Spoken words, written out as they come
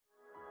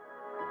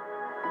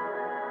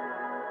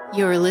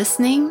You're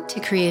listening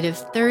to Creative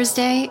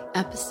Thursday,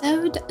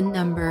 episode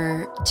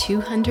number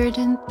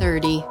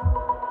 230.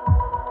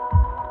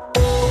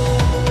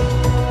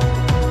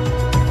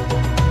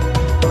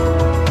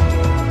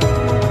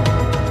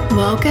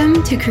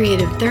 Welcome to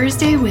Creative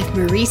Thursday with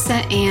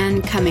Marisa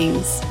Ann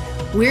Cummings.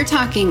 We're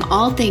talking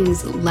all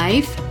things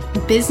life,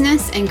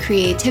 business, and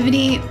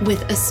creativity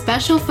with a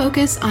special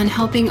focus on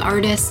helping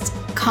artists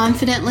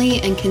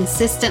confidently and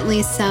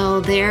consistently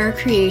sell their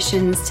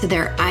creations to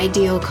their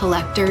ideal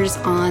collectors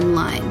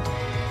online.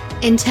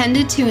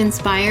 Intended to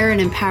inspire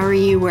and empower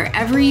you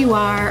wherever you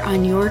are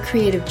on your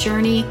creative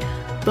journey,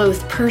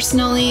 both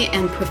personally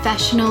and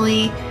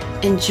professionally.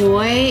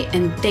 Enjoy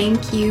and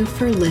thank you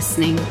for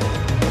listening.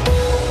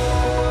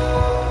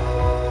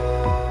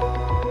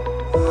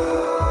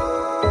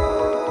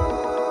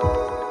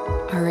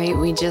 All right,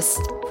 we just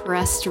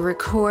pressed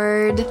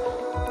record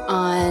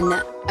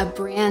on a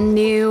brand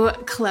new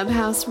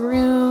Clubhouse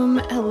room.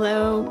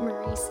 Hello,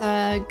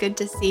 Marisa. Good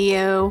to see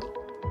you.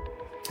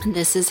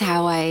 This is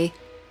how I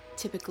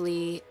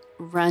typically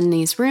run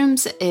these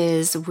rooms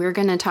is we're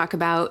going to talk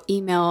about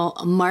email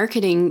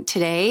marketing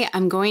today.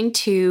 I'm going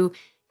to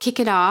kick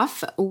it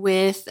off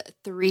with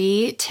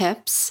 3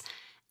 tips,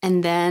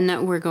 and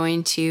then we're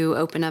going to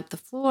open up the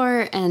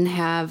floor and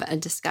have a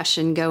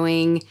discussion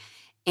going.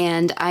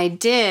 And I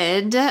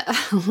did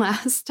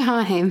last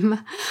time,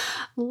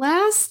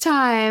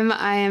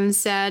 I am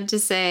sad to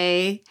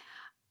say,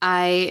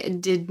 I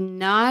did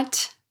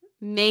not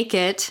make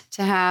it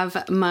to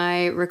have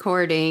my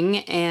recording.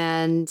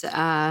 And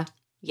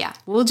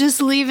we'll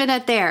just leave it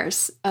at there.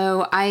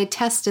 So I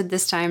tested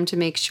this time to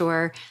make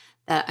sure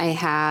that I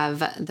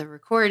have the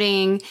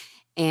recording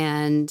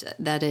and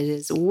that it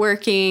is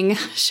working.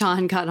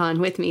 Sean got on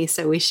with me,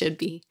 so we should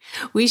be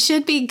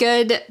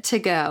good to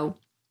go.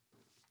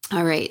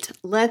 All right,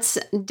 let's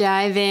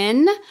dive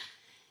in.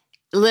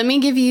 Let me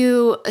give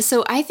you,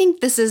 so I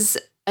think this is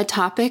a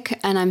topic,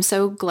 and I'm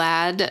so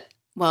glad,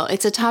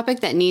 it's a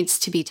topic that needs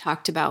to be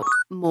talked about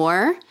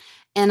more,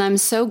 and I'm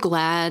so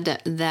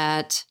glad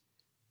that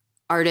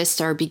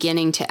artists are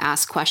beginning to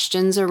ask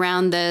questions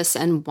around this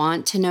and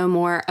want to know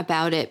more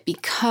about it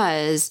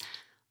because,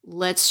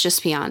 let's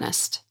just be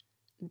honest,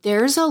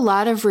 there's a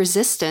lot of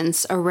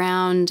resistance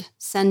around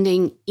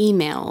sending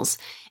emails.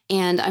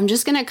 And I'm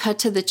just going to cut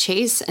to the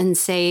chase and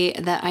say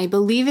that I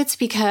believe it's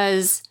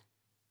because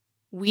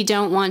we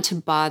don't want to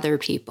bother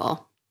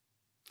people.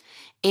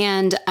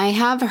 And I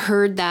have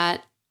heard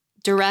that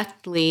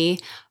directly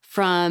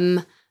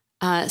from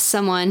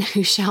someone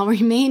who shall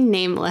remain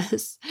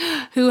nameless,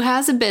 who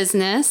has a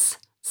business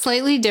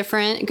slightly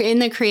different in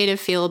the creative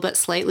field, but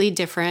slightly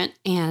different.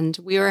 And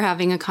we were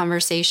having a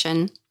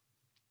conversation.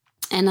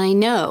 And I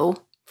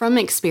know from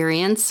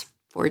experience,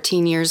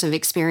 14 years of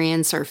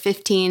experience or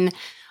 15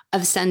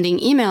 of sending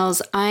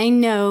emails, I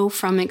know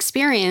from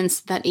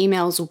experience that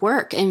emails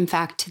work. In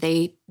fact,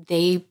 they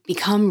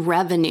become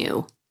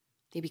revenue.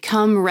 They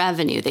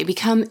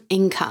become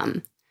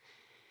income.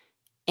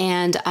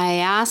 And I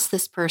asked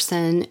this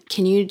person,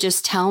 can you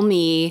just tell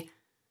me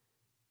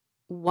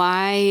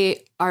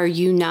why are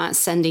you not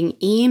sending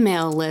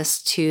email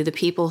lists to the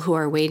people who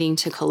are waiting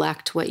to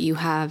collect what you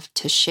have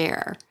to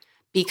share?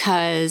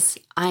 Because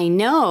I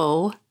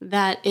know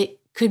that it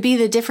could be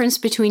the difference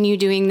between you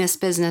doing this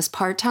business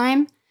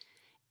part-time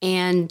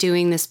and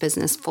doing this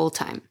business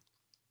full-time.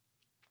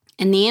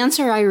 And the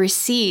answer I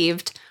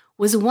received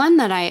was one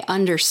that I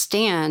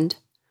understand,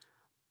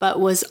 but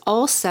was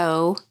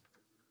also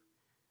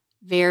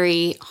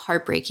very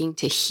heartbreaking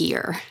to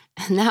hear.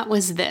 And that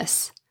was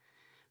this: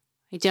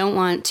 I don't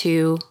want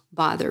to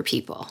bother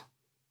people.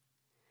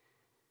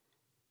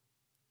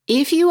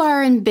 If you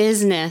are in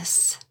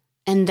business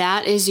and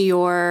that is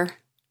your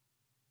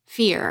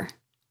fear,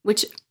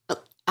 which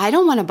I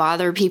don't want to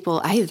bother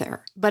people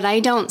either, but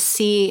I don't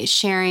see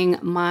sharing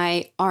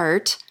my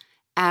art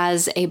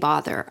as a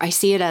bother. I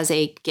see it as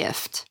a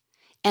gift.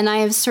 And I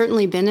have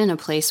certainly been in a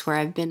place where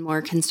I've been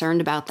more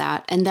concerned about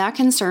that. And that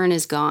concern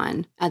is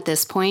gone at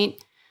this point.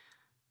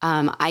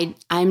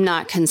 I'm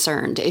not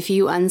concerned. If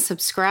you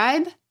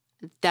unsubscribe,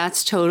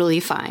 that's totally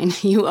fine.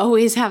 You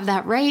always have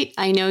that right.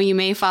 I know you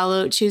may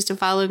choose to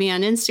follow me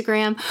on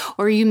Instagram,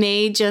 or you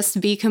may just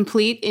be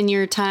complete in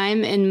your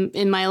time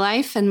in my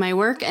life and my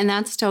work, and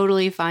that's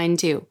totally fine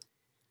too.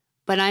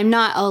 But I'm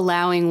not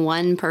allowing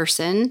one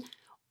person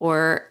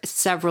or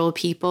several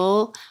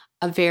people,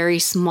 a very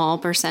small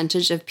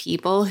percentage of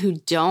people who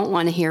don't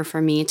want to hear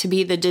from me, to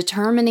be the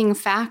determining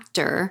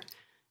factor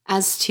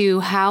as to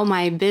how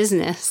my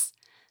business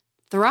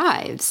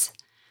thrives.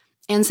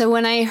 And so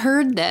when I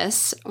heard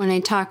this, when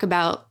I talk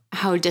about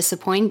how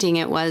disappointing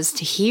it was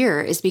to hear,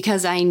 is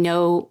because I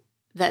know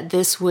that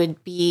this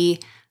would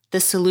be the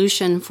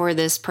solution for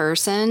this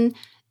person.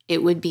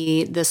 It would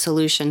be the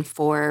solution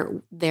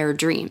for their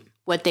dream,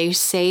 what they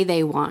say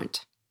they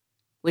want,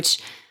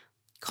 which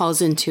calls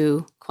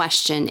into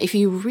question. If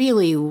you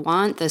really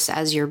want this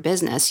as your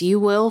business, you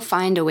will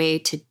find a way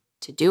to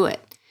do it.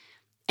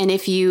 And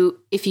if you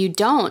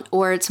don't,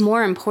 or it's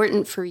more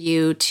important for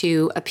you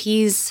to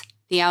appease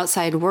the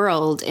outside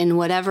world in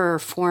whatever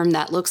form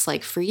that looks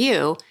like for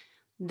you,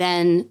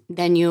 then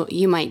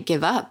you might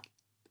give up.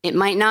 It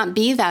might not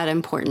be that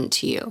important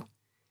to you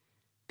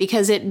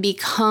because it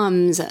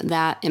becomes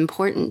that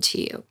important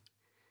to you.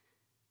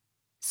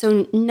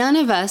 So none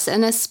of us,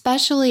 and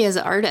especially as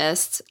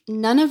artists,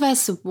 none of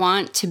us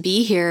want to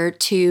be here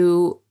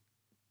to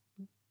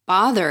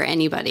bother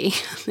anybody.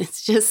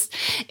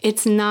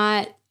 It's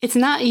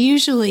not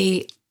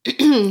usually,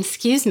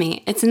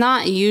 it's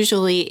not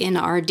usually in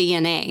our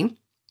DNA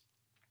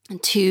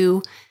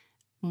to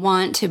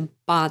want to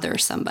bother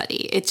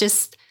somebody.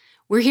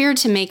 We're here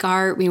to make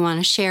art. We want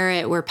to share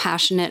it. We're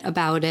passionate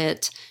about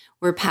it.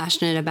 We're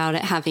passionate about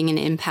it having an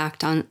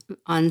impact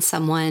on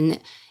someone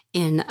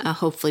in a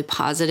hopefully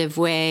positive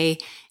way.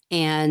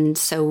 And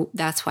so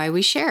that's why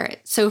we share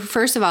it. So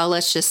first of all,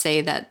 let's just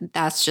say that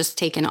that's just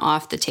taken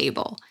off the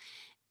table.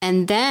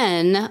 And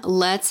then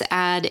let's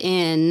add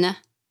in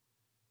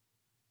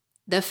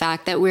the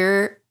fact that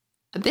we're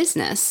a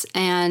business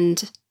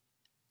and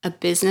a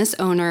business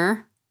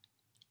owner.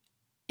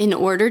 In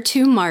order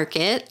to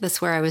market,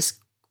 that's where I was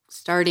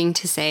starting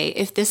to say,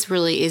 if this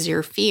really is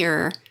your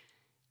fear,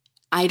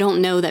 I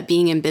don't know that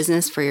being in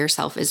business for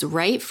yourself is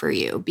right for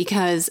you,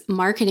 because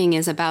marketing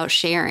is about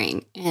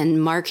sharing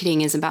and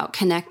marketing is about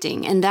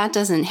connecting. And that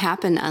doesn't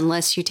happen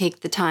unless you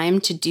take the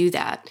time to do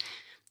that.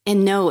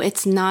 And no,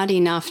 it's not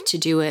enough to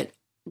do it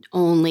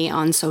only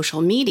on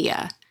social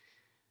media.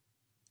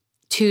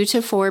 2 to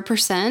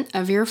 4%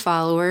 of your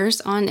followers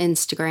on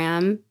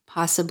Instagram,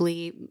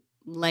 possibly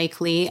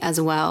likely as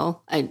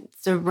well,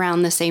 it's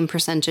around the same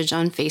percentage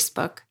on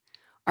Facebook,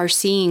 are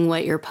seeing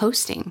what you're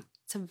posting.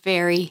 It's a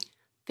very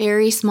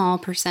small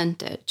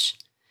percentage.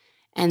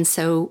 And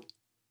so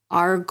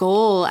our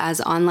goal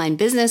as online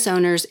business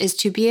owners is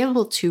to be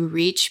able to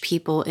reach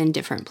people in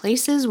different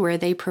places where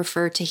they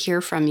prefer to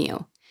hear from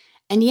you.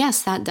 And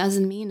yes, that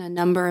doesn't mean a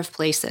number of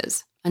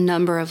places, a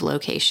number of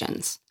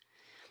locations.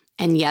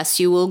 And yes,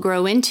 you will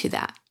grow into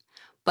that.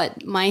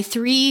 But my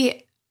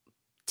 3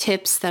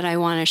 tips that I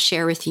want to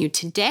share with you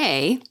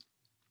today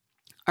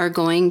are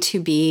going to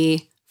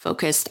be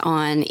focused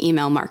on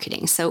email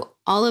marketing. So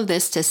all of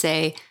this to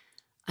say,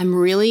 I'm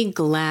really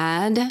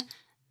glad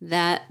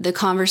that the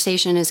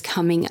conversation is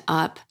coming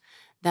up,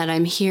 that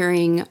I'm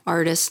hearing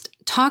artists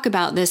talk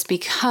about this,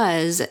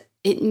 because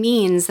it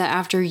means that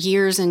after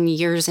years and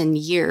years and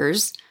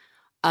years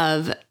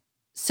of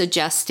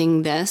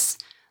suggesting this,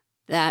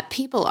 that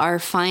people are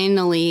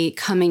finally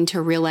coming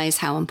to realize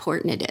how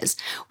important it is,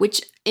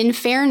 which in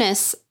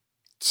fairness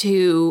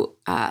to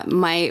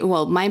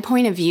my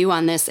point of view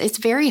on this, it's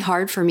very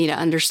hard for me to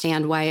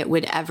understand why it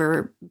would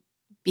ever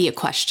be a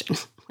question.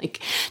 Like,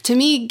 to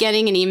me,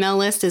 getting an email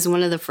list is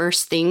one of the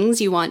first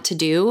things you want to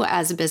do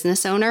as a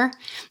business owner.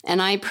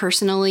 And I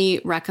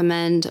personally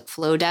recommend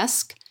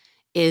Flowdesk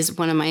is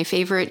one of my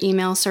favorite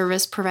email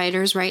service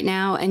providers right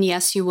now. And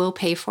yes, you will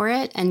pay for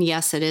it. And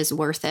yes, it is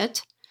worth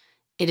it.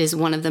 It is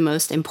one of the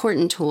most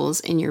important tools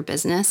in your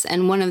business.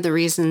 And one of the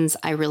reasons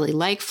I really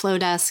like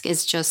Flowdesk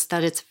is just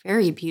that it's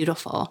very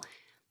beautiful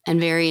and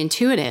very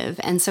intuitive.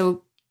 And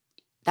so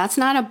that's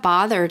not a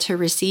bother to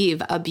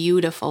receive a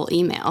beautiful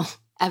email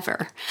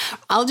ever.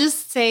 I'll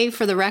just say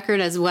for the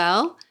record as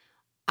well,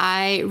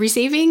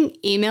 receiving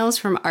emails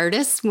from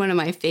artists, one of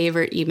my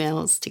favorite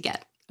emails to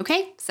get.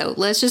 Okay, so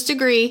let's just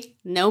agree,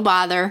 no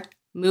bother.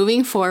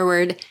 Moving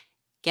forward,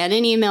 get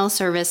an email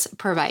service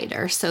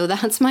provider. So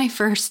that's my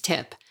first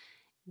tip.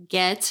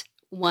 Get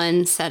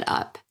one set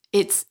up.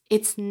 It's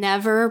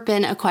never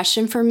been a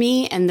question for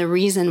me, and the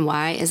reason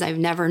why is I've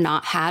never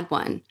not had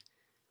one.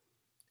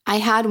 I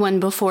had one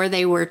before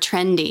they were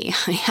trendy.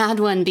 I had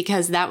one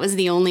because that was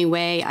the only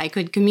way I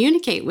could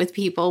communicate with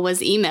people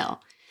was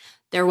email.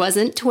 There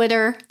wasn't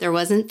Twitter, there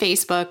wasn't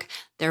Facebook,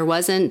 there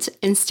wasn't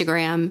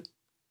Instagram,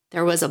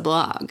 there was a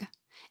blog.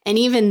 And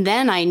even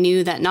then I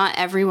knew that not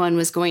everyone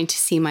was going to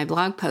see my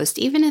blog post,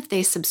 even if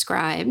they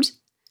subscribed,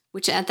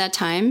 which at that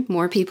time,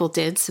 more people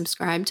did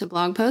subscribe to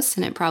blog posts,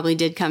 and it probably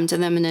did come to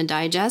them in a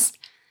digest.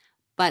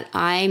 But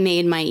I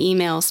made my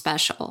email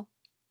special.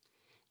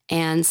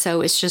 And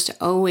so it's just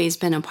always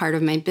been a part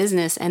of my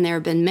business. And there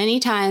have been many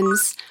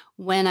times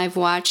when I've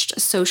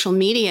watched social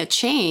media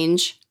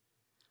change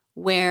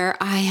where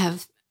I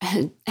have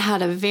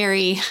had a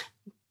very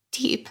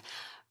deep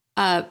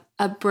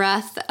a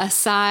breath, a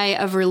sigh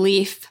of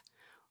relief,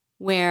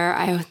 where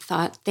I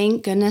thought,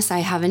 thank goodness I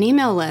have an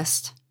email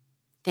list.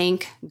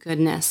 Thank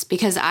goodness,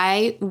 because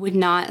I would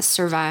not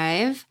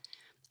survive.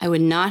 I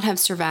would not have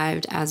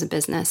survived as a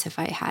business if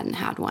I hadn't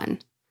had one.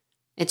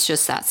 It's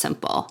just that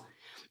simple.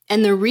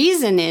 And the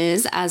reason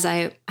is, as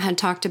I had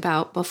talked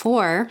about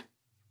before,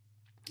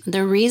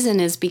 the reason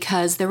is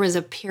because there was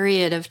a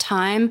period of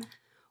time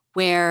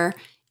where,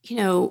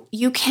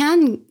 you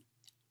can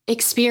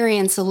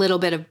experience a little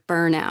bit of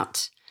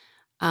burnout.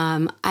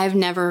 I've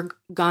never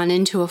gone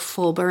into a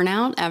full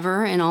burnout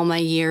ever in all my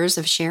years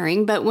of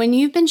sharing. But when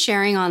you've been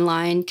sharing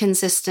online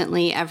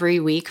consistently every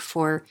week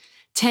for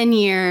 10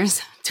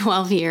 years,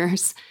 12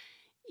 years,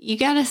 you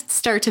got to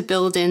start to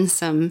build in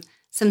some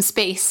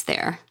space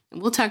there.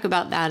 We'll talk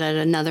about that at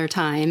another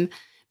time,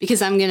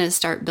 because I'm going to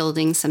start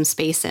building some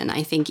space in,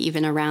 I think,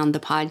 even around the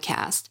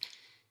podcast.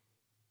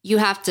 You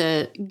have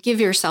to give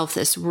yourself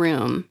this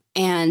room.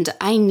 And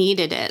I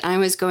needed it. I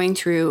was going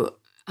through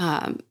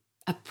a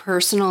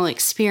personal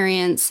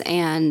experience,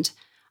 and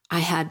I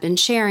had been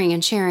sharing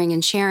and sharing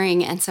and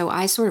sharing. And so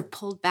I sort of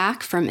pulled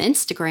back from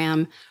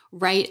Instagram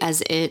right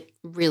as it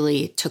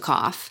really took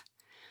off.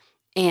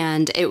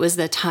 And it was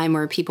the time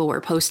where people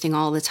were posting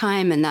all the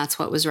time, and that's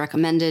what was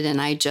recommended.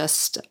 And I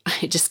just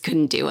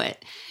couldn't do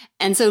it.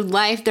 And so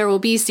there will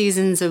be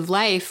seasons of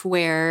life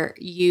where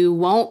you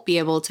won't be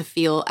able to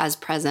feel as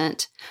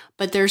present,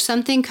 but there's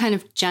something kind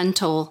of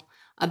gentle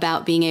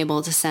about being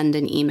able to send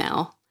an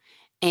email.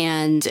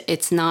 And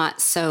it's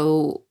not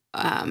so,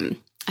 I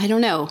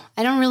don't know.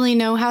 I don't really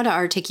know how to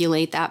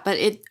articulate that, but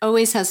it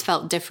always has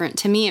felt different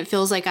to me. It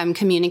feels like I'm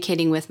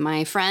communicating with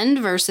my friend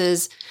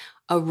versus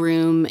a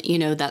room,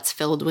 that's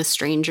filled with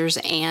strangers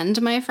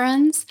and my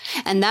friends.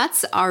 And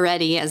that's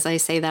already, as I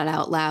say that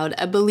out loud,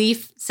 a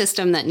belief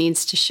system that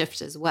needs to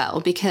shift as well,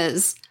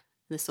 because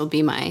this will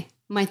be my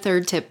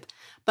third tip.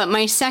 But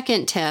my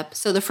second tip,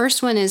 so the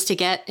first one is to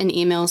get an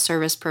email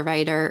service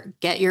provider,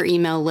 get your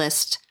email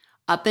list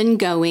up and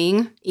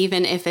going,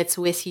 even if it's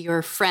with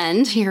your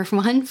friend, your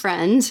one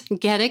friend,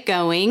 get it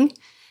going.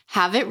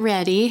 Have it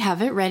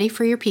ready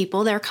for your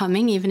people. They're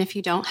coming, even if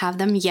you don't have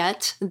them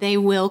yet, they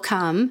will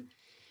come.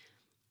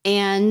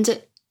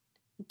 And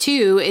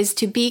 2 is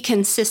to be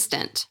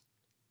consistent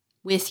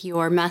with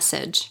your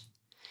message.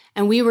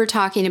 And we were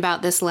talking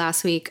about this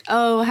last week.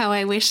 Oh, how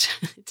I wish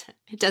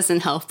it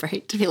doesn't help,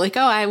 right? To be like,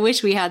 oh, I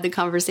wish we had the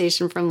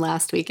conversation from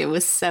last week. It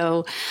was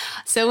so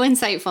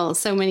insightful,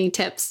 so many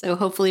tips. So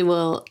hopefully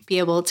we'll be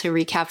able to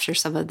recapture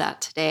some of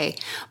that today.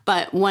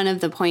 But one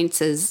of the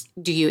points is,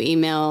 do you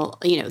email?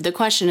 The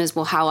question is,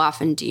 well, how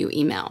often do you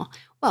email?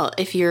 Well,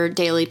 if you're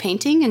daily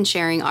painting and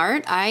sharing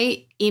art,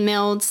 I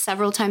emailed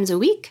several times a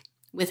week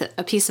with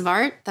a piece of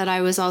art that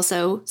I was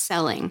also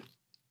selling.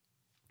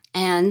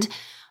 And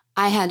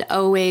I had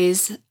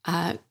always,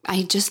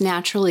 I just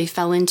naturally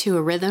fell into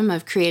a rhythm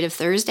of Creative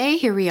Thursday.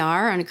 Here we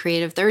are on a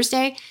Creative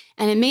Thursday.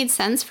 And it made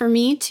sense for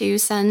me to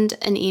send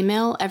an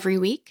email every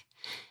week.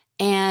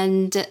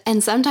 And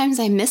sometimes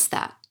I miss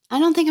that. I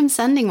don't think I'm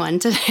sending one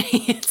today.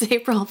 It's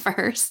April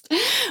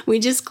 1st. We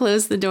just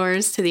closed the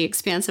doors to the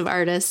Expansive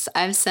Artists.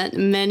 I've sent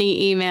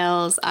many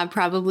emails. I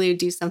probably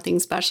do something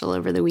special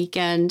over the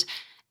weekend.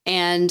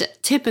 And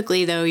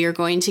typically, though, you're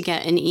going to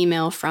get an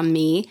email from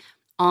me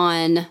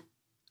on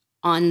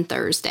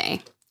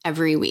Thursday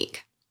every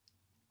week.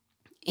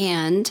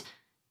 And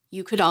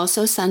you could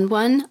also send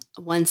one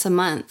once a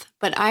month.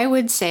 But I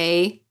would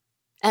say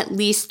at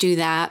least do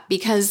that,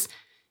 because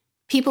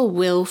people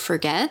will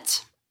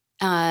forget.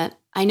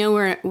 I know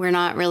we're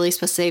not really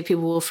supposed to say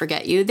people will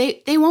forget you.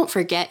 They won't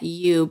forget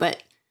you,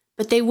 but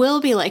they will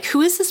be like,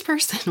 who is this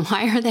person?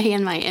 Why are they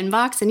in my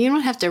inbox? And you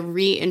don't have to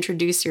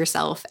reintroduce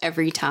yourself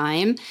every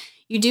time.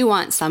 You do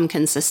want some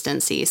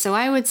consistency. So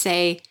I would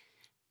say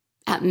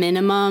at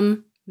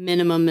minimum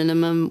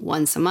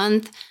once a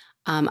month,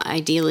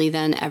 ideally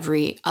then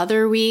every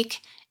other week.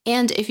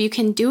 And if you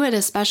can do it,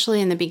 especially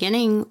in the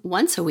beginning,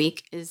 once a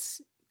week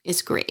is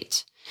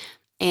great.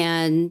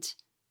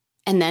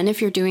 And then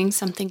if you're doing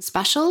something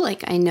special,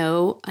 like I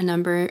know a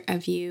number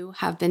of you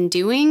have been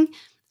doing,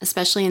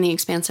 especially in the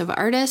Expansive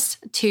Artists,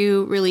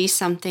 to release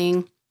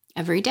something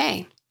every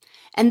day.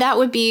 And that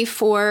would be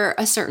for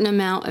a certain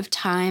amount of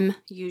time,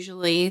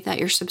 usually, that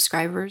your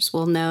subscribers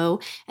will know.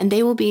 And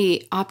they will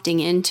be opting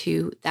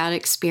into that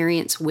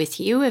experience with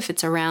you if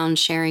it's around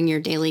sharing your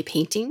daily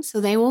painting. So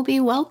they will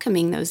be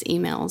welcoming those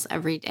emails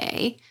every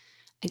day.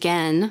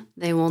 Again,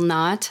 they will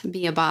not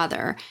be a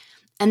bother.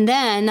 And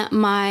then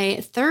my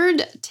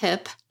third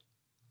tip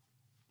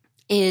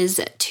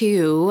is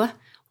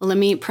let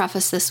me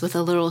preface this with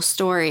a little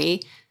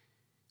story.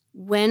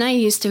 When I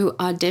used to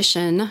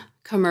audition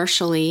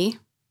commercially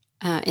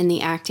in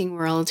the acting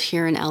world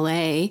here in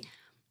LA,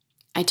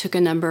 I took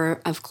a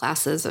number of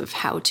classes of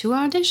how to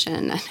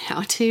audition and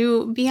how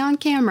to be on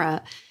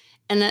camera.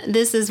 And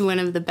this is one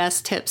of the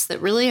best tips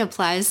that really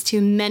applies to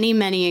many,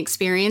 many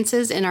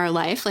experiences in our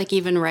life, like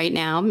even right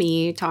now,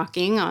 me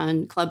talking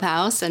on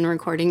Clubhouse and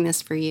recording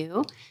this for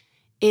you,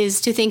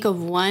 is to think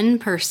of one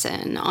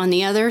person on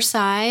the other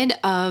side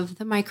of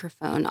the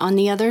microphone, on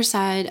the other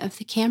side of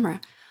the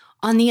camera,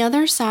 on the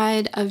other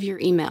side of your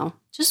email.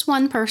 Just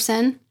one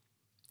person.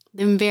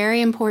 The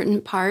very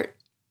important part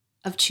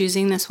of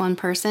choosing this one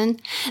person,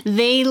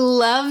 they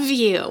love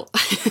you.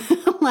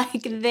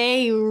 Like,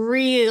 they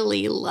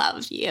really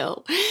love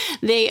you.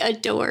 They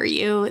adore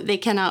you. They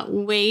cannot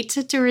wait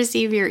to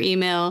receive your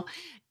email.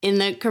 In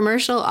the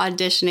commercial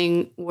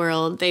auditioning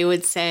world, they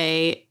would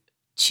say,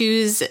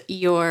 choose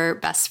your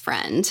best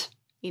friend,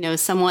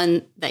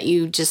 someone that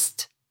you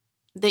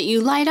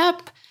light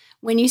up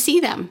when you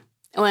see them.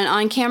 When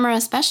on camera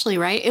especially,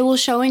 right? It will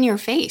show in your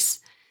face.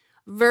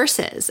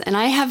 Versus, and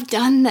I have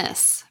done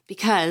this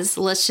because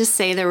let's just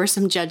say there were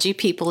some judgy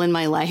people in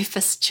my life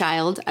as a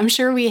child. I'm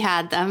sure we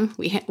had them.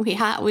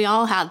 We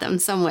all had them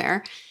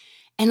somewhere.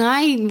 And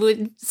I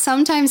would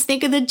sometimes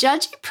think of the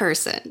judgy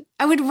person.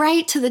 I would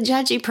write to the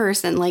judgy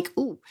person like,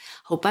 ooh,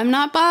 hope I'm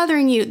not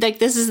bothering you. Like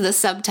this is the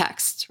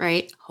subtext,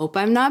 right? Hope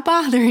I'm not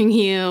bothering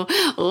you.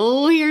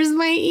 Oh, here's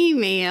my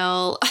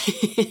email.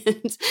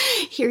 And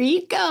here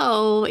you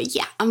go.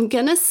 Yeah, I'm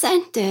going to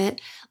send it.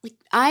 Like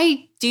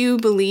I do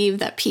believe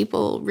that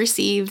people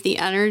receive the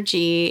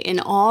energy in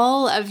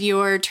all of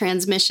your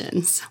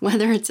transmissions,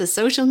 whether it's a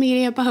social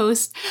media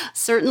post.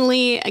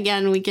 Certainly,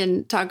 again, we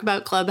can talk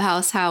about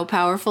Clubhouse, how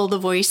powerful the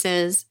voice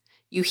is.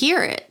 You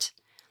hear it.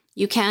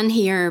 You can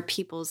hear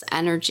people's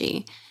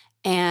energy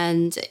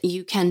and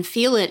you can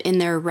feel it in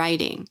their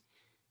writing.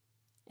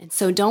 And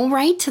so don't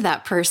write to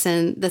that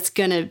person that's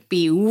going to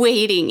be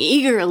waiting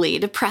eagerly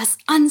to press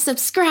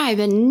unsubscribe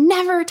and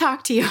never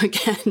talk to you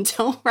again.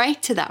 Don't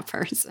write to that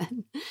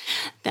person.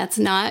 That's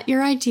not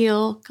your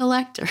ideal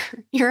collector.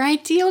 Your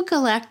ideal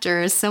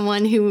collector is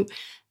someone who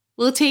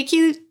will take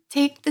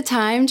the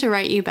time to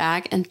write you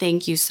back and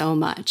thank you so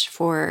much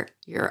for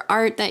your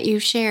art that you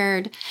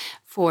shared,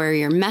 for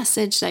your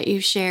message that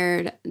you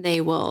shared. They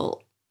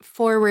will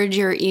forward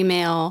your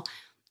email.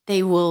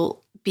 They will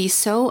be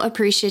so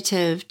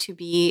appreciative to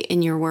be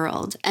in your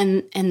world.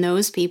 And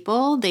those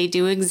people, they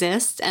do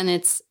exist, and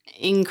it's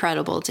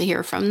incredible to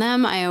hear from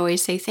them. I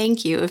always say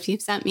thank you. If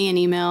you've sent me an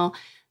email,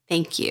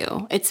 thank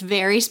you. It's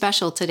very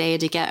special today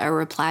to get a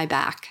reply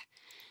back.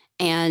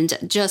 And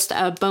just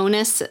a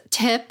bonus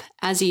tip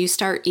as you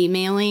start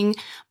emailing,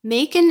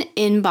 make an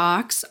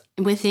inbox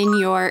within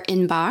your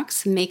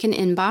inbox, make an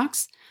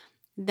inbox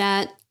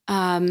that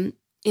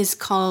is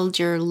called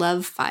your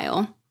love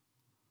file.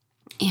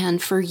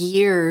 And for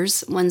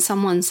years, when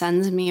someone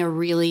sends me a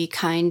really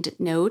kind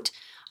note,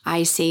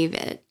 I save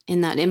it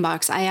in that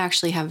inbox. I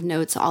actually have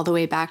notes all the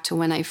way back to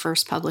when I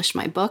first published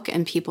my book,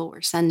 and people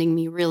were sending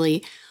me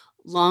really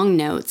long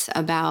notes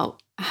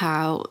about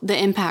how the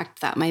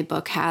impact that my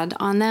book had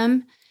on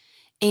them.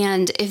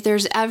 And if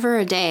there's ever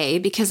a day,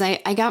 because I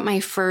got my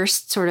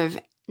first sort of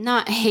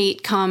not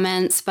hate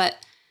comments, but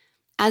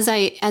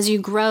as you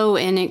grow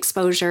in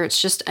exposure,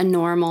 it's just a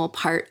normal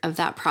part of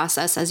that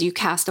process as you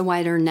cast a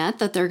wider net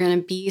that there are going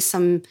to be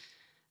some,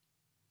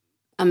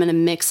 I'm going to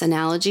mix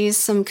analogies,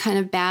 some kind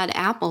of bad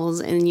apples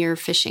in your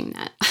fishing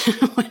net.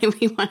 What do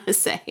we want to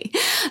say?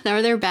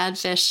 Are there bad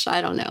fish?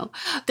 I don't know.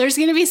 There's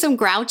going to be some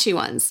grouchy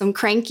ones, some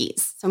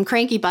crankies, some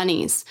cranky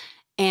bunnies,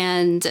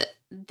 and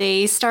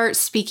they start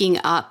speaking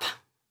up.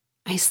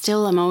 I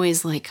still am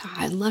always like, oh,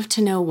 I'd love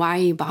to know why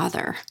you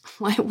bother.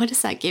 What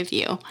does that give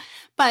you?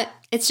 But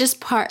it's just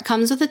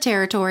comes with the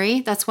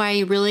territory. That's why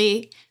if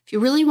you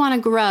really want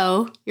to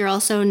grow, you're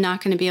also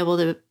not going to be able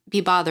to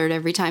be bothered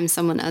every time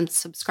someone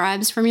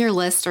unsubscribes from your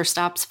list or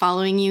stops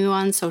following you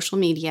on social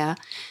media,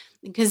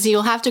 because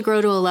you'll have to grow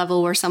to a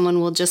level where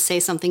someone will just say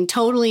something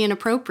totally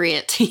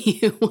inappropriate to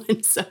you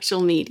on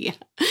social media.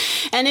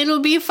 And it'll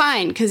be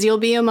fine because you'll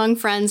be among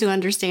friends who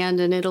understand,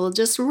 and it'll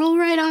just roll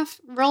right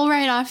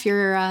off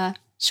your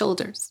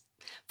shoulders.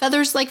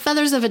 Feathers like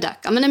feathers of a duck.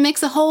 I'm going to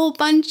mix a whole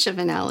bunch of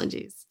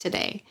analogies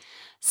today.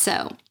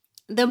 So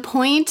the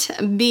point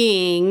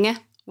being,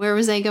 where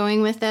was I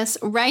going with this?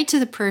 Write to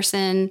the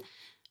person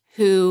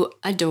who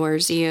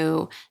adores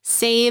you.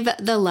 Save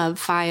the love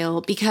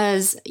file,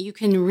 because you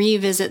can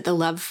revisit the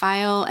love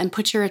file and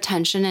put your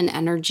attention and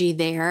energy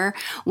there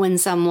when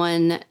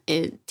someone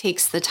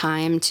takes the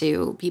time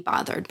to be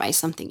bothered by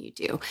something you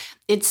do.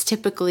 It's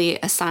typically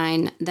a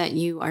sign that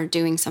you are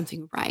doing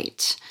something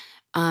right.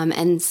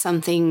 And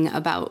something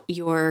about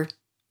your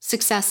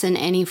success in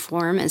any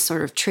form is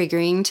sort of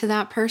triggering to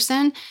that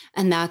person.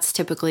 And that's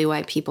typically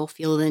why people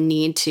feel the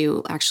need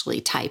to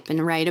actually type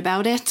and write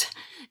about it,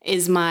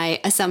 is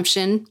my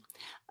assumption.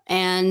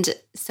 And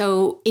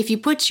so if you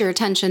put your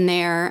attention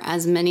there,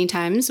 as many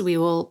times we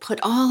will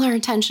put all our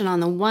attention on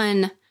the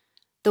one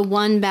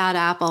bad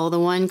apple, the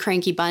one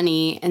cranky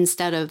bunny,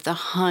 instead of the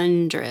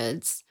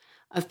hundreds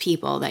of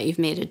people that you've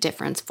made a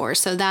difference for.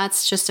 So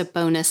that's just a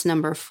bonus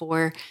number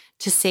 4,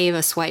 to save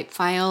a swipe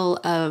file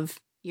of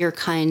your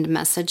kind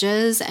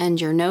messages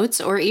and your notes,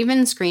 or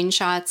even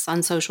screenshots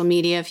on social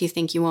media if you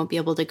think you won't be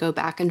able to go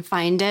back and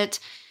find it.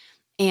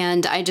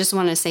 And I just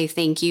want to say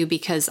thank you,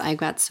 because I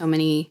got so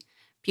many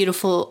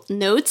beautiful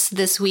notes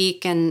this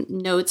week, and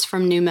notes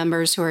from new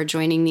members who are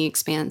joining the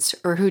Expanse,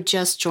 or who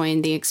just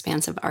joined the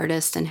Expansive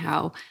Artist, and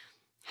how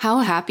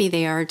happy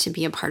they are to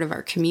be a part of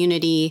our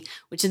community,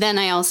 which then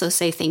I also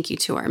say thank you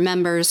to our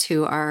members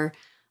who are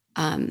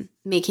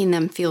making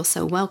them feel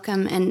so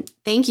welcome. And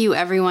thank you,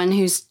 everyone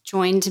who's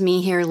joined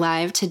me here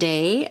live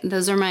today.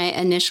 Those are my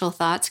initial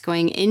thoughts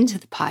going into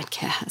the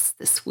podcast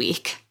this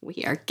week.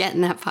 We are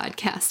getting that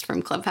podcast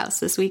from Clubhouse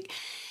this week.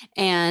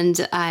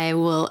 And I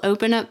will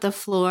open up the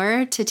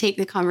floor to take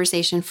the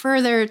conversation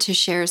further, to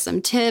share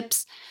some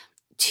tips,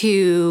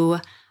 to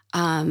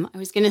I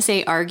was going to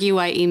say argue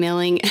why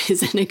emailing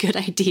isn't a good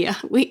idea.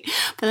 But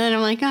then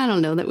I'm like, I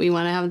don't know that we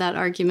want to have that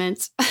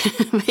argument.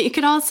 But you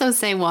could also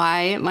say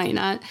why it might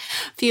not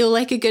feel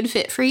like a good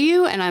fit for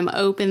you. And I'm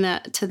open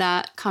to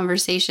that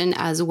conversation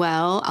as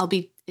well.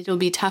 It'll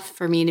be tough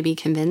for me to be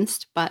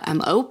convinced, but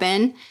I'm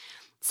open.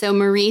 So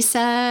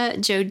Marisa,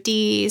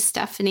 Jody,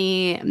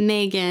 Stephanie,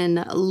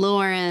 Megan,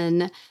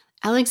 Lauren,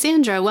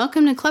 Alexandra,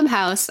 welcome to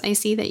Clubhouse. I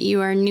see that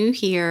you are new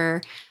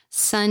here.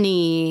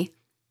 Sunny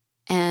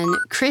and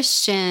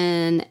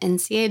Christian and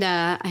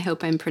Sieda. I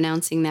hope I'm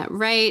pronouncing that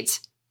right.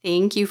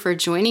 Thank you for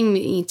joining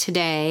me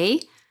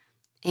today.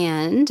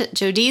 And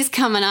Jody's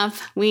coming up.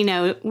 We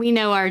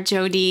know our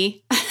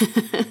Jody.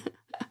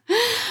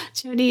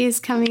 Jody is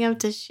coming up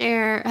to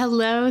share.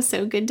 Hello,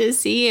 so good to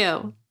see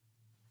you.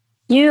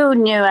 You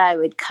knew I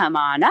would come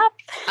on up.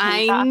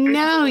 I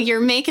know. You're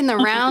making the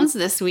rounds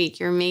this week.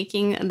 You're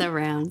making the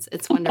rounds.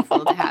 It's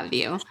wonderful to have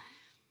you.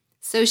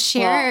 So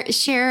share.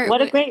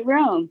 What a great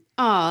room.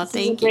 Oh, thank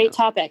you. This is a great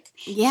topic.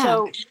 Yeah.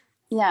 So,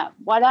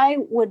 what I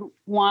would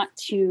want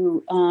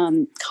to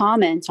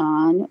comment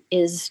on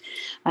is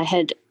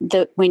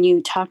when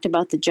you talked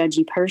about the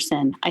judgy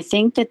person, I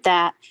think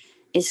that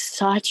is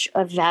such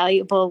a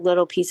valuable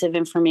little piece of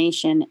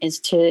information, is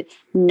to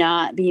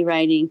not be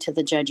writing to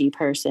the judgy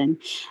person.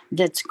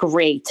 That's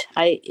great.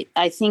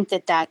 I think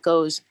that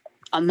goes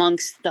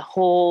amongst the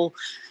whole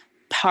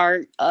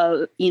part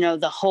of,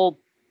 the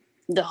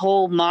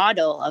whole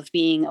model of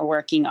being a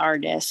working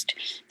artist,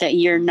 that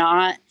you're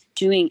not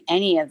doing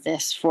any of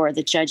this for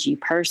the judgy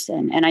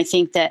person. And I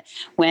think that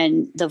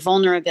when the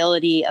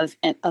vulnerability of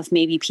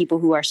maybe people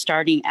who are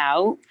starting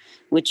out,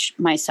 which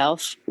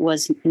myself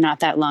was not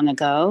that long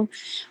ago,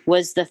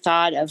 was the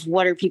thought of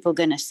what are people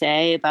going to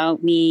say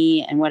about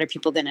me and what are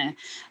people going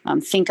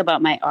to think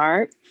about my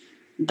art.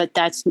 But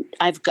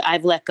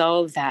I've let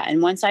go of that.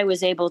 And once I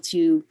was able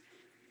to,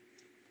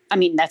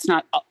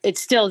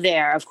 it's still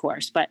there, of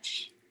course, but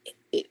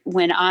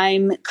when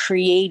I'm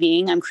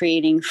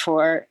creating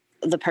for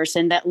the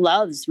person that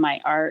loves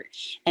my art.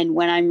 And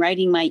when I'm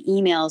writing my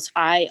emails,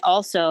 I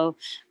also,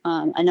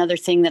 another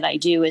thing that I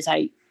do is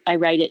I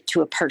write it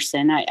to a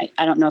person. I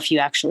don't know if you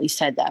actually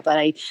said that, but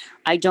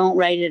I don't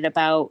write it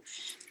about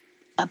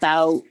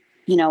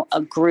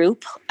a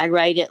group. I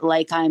write it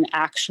like I'm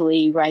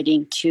actually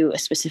writing to a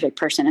specific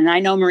person. And I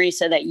know,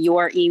 Marisa, that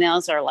your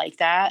emails are like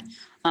that.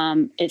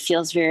 It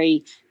feels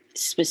very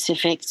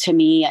specific to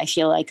me. I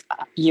feel like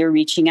you're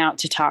reaching out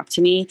to talk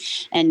to me,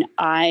 and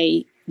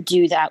I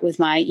do that with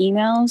my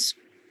emails.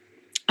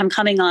 I'm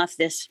coming off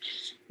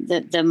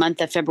the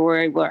month of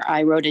February where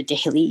I wrote a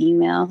daily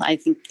email. I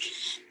think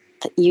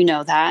you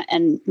know that,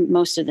 and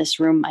most of this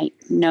room might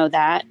know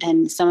that,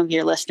 and some of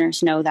your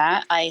listeners know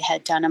that. I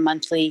had done a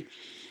monthly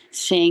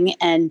thing,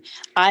 and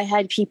I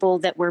had people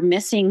that were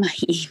missing my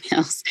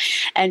emails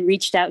and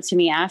reached out to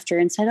me after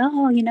and said,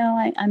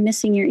 I'm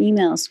missing your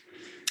emails.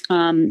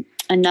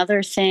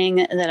 Another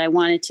thing that I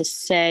wanted to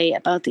say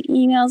about the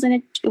emails, and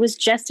it was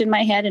just in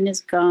my head and is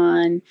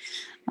gone.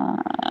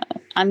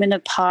 I'm going to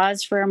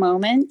pause for a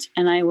moment,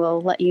 and I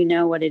will let you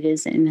know what it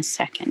is in a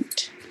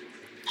second.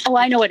 Oh,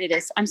 I know what it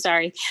is. I'm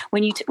sorry.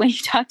 When you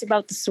talked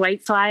about the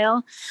swipe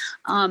file,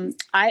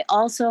 I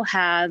also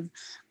have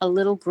a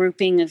little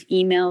grouping of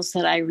emails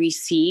that I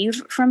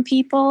receive from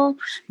people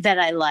that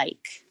I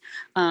like,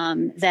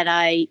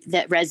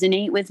 that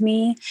resonate with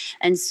me.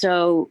 And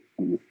so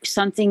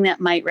something that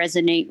might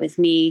resonate with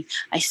me,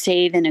 I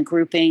save in a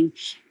grouping,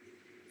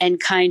 and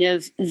kind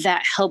of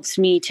that helps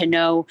me to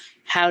know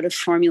how to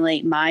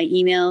formulate my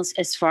emails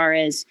as far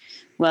as,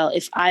 well,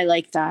 if I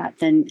like that,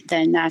 then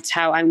that's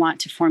how I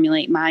want to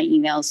formulate my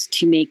emails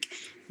to make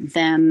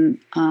them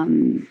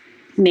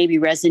maybe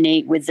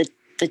resonate with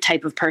the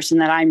type of person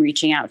that I'm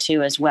reaching out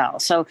to as well.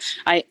 So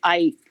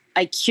I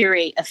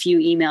curate a few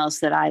emails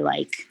that I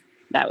like.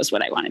 That was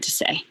what I wanted to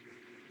say.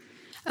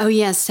 Oh,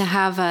 yes, to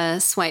have a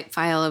swipe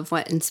file of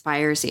what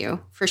inspires you,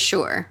 for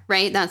sure,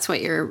 right? That's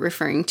what you're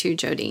referring to,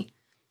 Jody.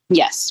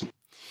 Yes.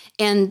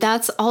 And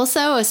that's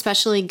also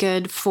especially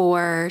good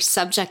for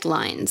subject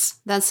lines.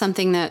 That's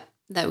something that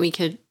we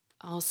could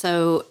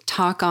also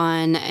talk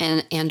on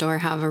and or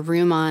have a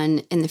room on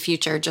in the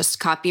future, just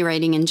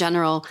copywriting in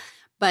general.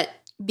 But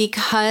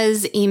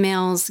because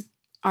emails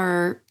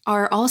are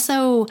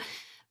also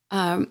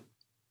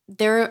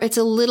it's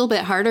a little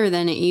bit harder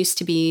than it used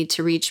to be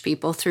to reach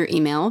people through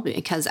email,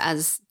 because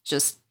as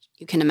just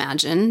you can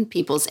imagine,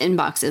 people's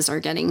inboxes are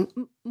getting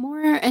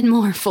more and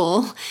more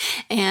full.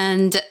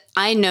 And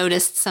I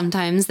noticed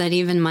sometimes that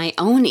even my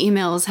own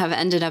emails have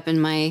ended up in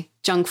my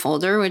junk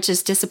folder, which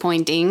is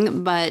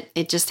disappointing, but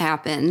it just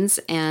happens.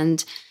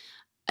 And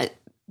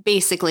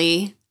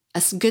basically,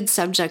 a good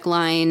subject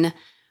line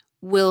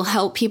will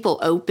help people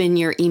open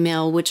your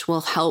email, which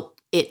will help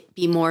it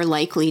be more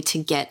likely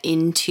to get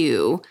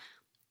into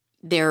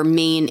their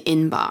main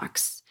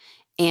inbox.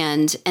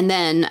 And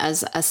then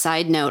as a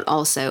side note,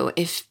 also,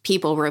 if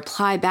people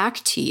reply back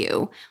to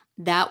you,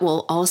 that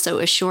will also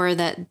assure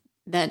that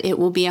it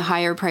will be a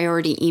higher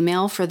priority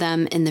email for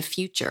them in the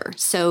future.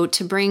 So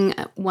to bring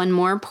one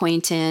more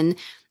point in,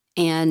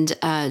 and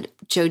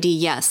Jody,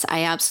 yes,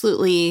 I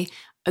absolutely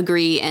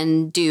agree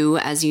and do,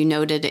 as you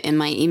noted in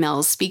my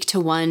emails, speak to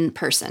one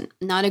person,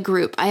 not a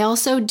group. I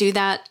also do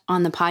that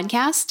on the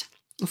podcast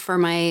for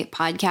my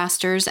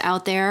podcasters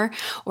out there,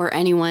 or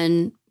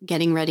anyone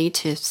getting ready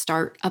to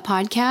start a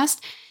podcast.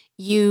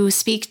 you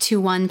speak to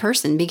one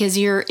person because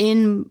you're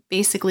in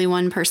basically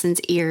one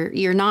person's ear.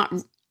 You're not,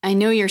 I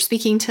know you're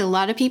speaking to a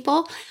lot of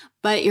people,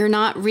 but you're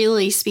not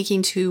really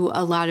speaking to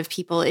a lot of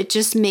people. It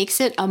just makes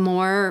it a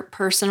more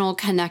personal,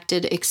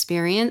 connected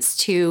experience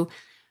to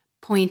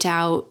point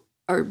out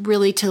or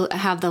really to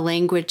have the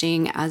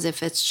languaging as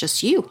if it's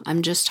just you.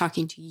 I'm just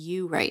talking to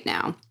you right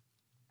now.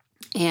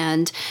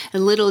 And a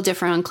little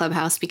different on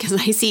Clubhouse because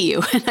I see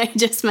you and I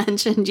just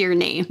mentioned your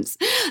names.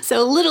 So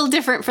a little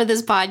different for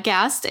this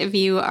podcast. If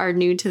you are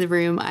new to the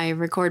room, I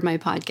record my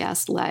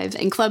podcast live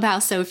in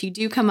Clubhouse. So if you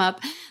do come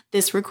up,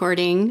 this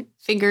recording,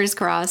 fingers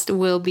crossed,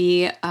 will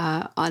be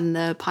on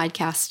the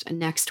podcast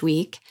next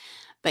week.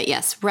 But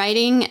yes,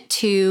 writing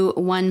to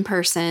one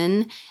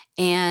person.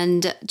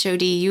 And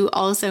Jody, you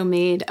also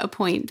made a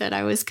point that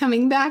I was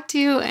coming back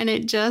to, and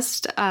it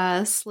just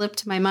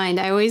slipped my mind.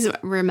 I always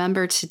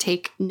remember to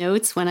take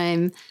notes when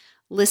I'm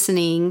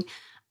listening.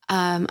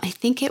 I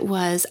think it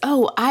was,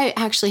 I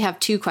actually have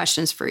 2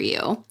 questions for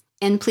you.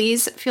 And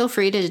please feel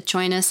free to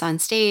join us on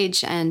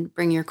stage and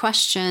bring your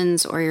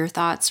questions or your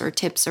thoughts or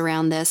tips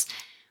around this.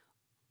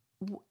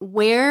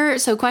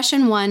 So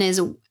question 1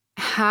 is,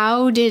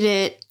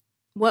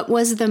 what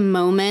was the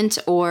moment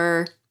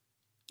or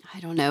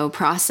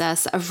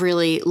process of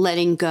really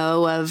letting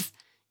go of,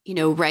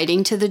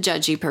 writing to the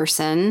judgy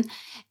person?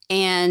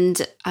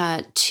 And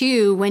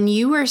 2, when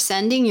you were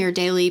sending your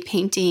daily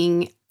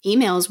painting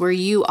emails, were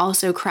you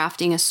also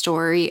crafting a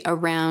story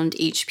around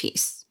each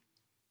piece?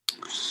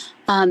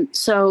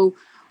 So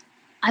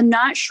I'm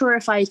not sure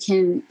if I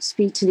can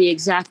speak to the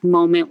exact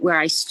moment where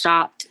I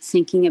stopped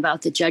thinking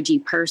about the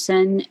judgy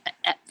person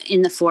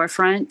in the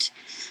forefront,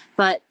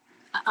 but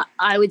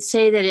I would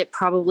say that it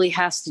probably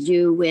has to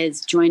do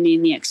with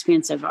joining the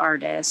Expansive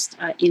Artist,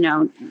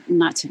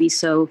 not to be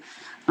so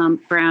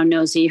brown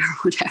nosy or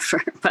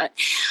whatever, but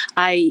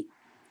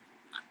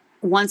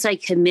once I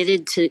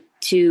committed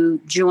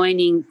to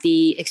joining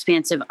the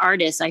Expansive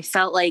Artist, I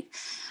felt like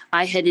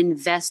I had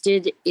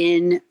invested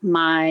in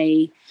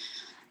my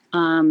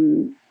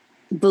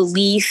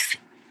belief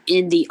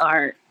in the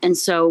art. And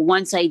so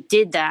once I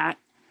did that,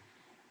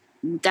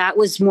 that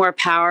was more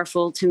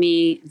powerful to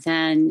me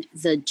than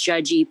the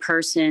judgy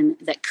person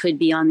that could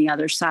be on the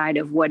other side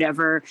of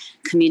whatever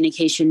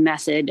communication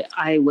method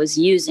I was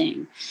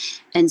using.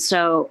 And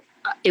so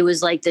it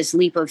was like this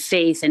leap of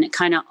faith, and it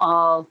kind of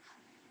all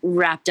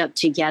wrapped up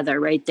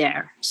together right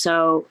there.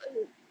 So,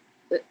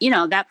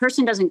 that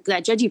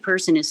judgy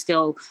person is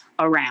still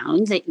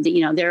around.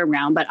 They're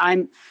around, but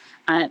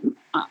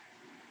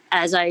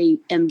as I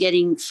am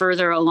getting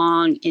further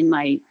along in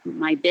my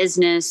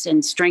business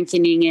and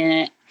strengthening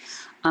it,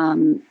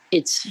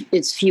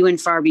 it's few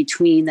and far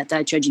between that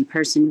judgy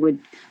person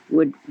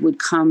would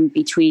come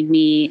between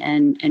me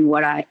and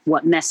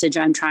what message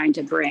I'm trying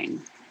to bring.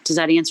 Does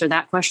that answer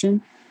that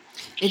question?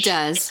 It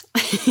does.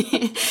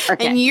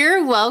 Okay. And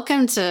you're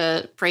welcome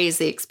to praise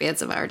the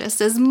Expansive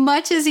Artist as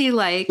much as you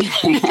like.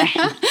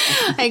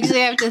 I actually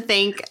have to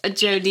thank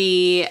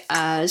Jody.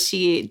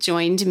 She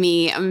joined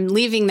me. I'm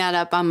leaving that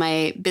up on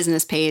my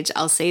business page.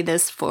 I'll say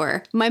this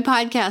for my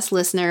podcast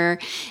listener.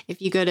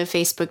 If you go to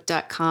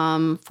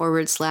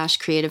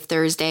facebook.com/Creative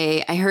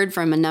Thursday, I heard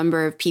from a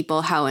number of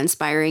people how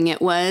inspiring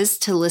it was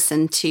to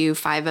listen to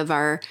 5 of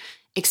our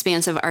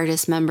Expansive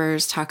Artist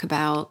members talk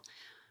about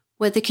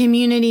what the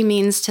community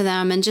means to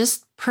them and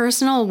just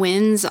personal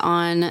wins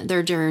on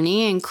their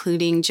journey,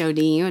 including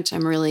Jody, which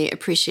I'm really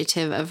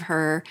appreciative of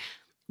her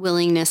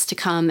willingness to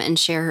come and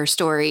share her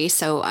story.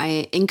 So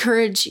I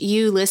encourage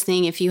you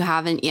listening, if you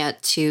haven't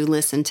yet, to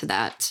listen to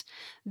that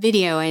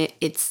video.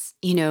 It's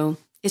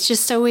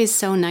just always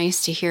so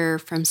nice to hear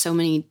from so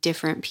many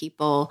different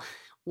people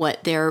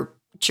what their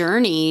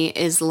journey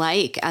is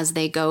like as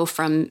they go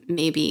from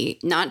maybe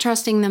not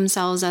trusting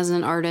themselves as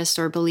an artist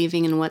or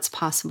believing in what's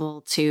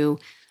possible to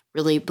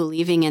really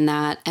believing in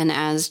that. And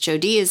as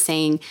Jody is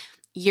saying,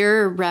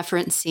 you're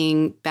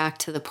referencing back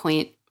to the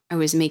point I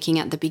was making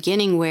at the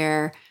beginning,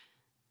 where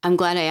I'm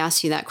glad I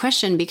asked you that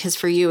question, because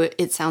for you,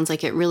 it sounds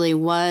like it really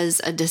was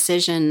a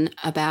decision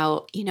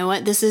about,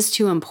 this is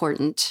too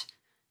important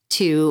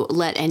to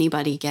let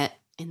anybody get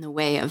in the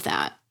way of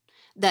that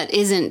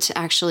isn't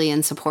actually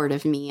in support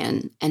of me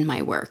and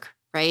my work.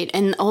 Right.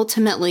 And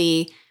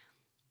ultimately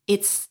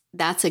it's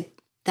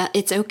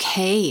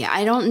okay.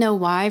 I don't know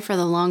why for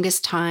the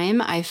longest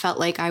time I felt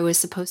like I was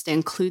supposed to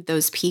include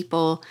those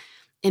people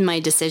in my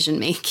decision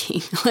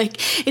making.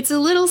 Like, it's a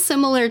little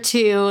similar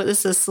to,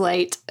 this is a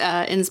slight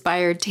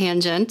inspired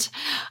tangent,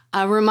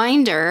 a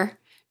reminder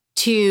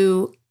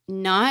to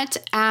not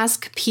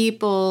ask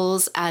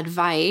people's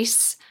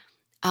advice,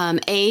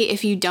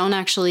 if you don't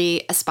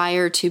actually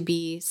aspire to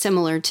be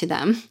similar to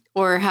them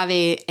or have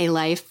a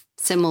life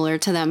similar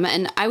to them.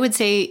 And I would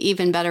say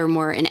even better,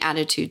 more an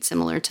attitude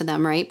similar to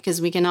them, right? Because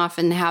we can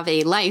often have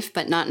a life,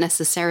 but not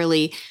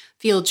necessarily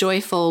feel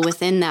joyful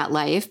within that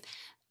life.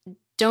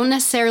 Don't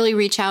necessarily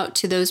reach out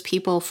to those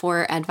people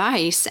for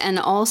advice. And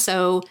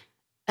also,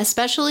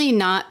 especially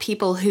not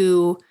people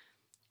who,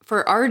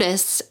 for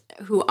artists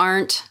who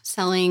aren't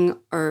selling,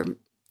 or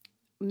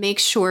make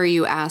sure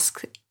you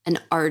ask an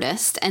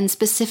artist, and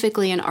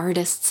specifically an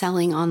artist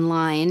selling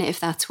online, if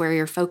that's where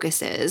your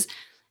focus is,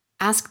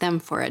 ask them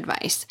for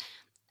advice.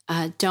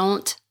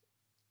 Don't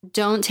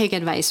take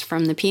advice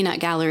from the peanut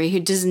gallery who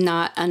does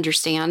not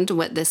understand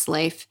what this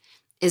life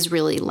is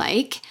really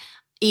like.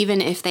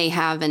 Even if they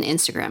have an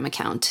Instagram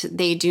account,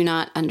 they do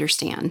not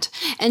understand.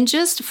 And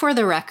just for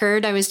the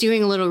record, I was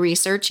doing a little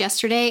research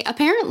yesterday.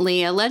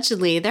 Apparently,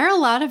 allegedly, there are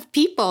a lot of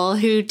people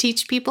who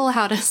teach people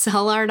how to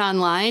sell art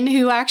online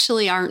who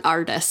actually aren't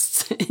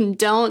artists and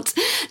don't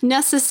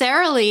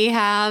necessarily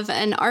have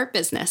an art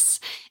business.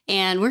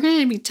 And we're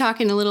going to be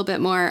talking a little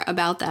bit more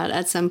about that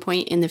at some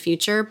point in the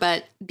future.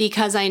 But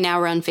because I now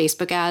run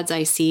Facebook ads,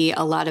 I see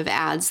a lot of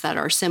ads that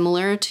are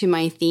similar to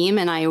my theme.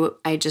 And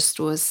I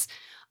just was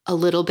a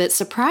little bit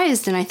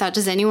surprised. And I thought,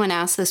 does anyone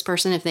ask this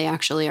person if they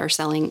actually are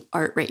selling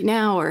art right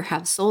now or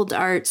have sold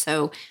art?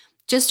 So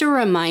just a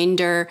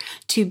reminder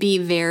to be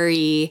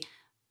very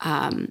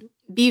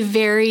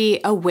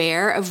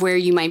aware of where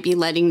you might be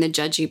letting the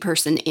judgy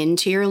person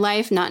into your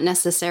life, not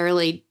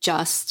necessarily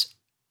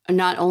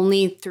not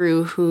only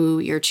through who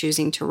you're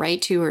choosing to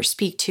write to or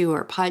speak to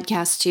or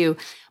podcast to,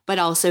 but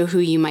also who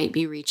you might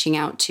be reaching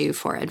out to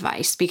for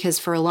advice. Because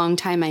for a long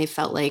time, I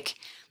felt like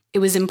it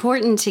was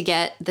important to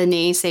get the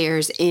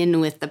naysayers in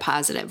with the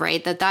positive,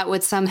 right? That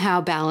would somehow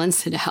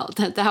balance it out,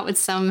 that would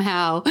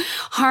somehow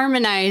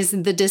harmonize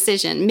the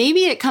decision.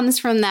 Maybe it comes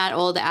from that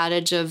old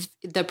adage of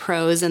the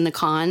pros and the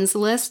cons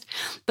list,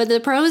 but the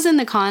pros and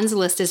the cons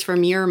list is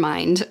from your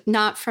mind,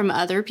 not from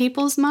other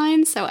people's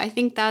minds. So I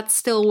think that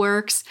still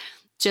works.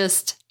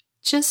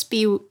 Just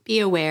be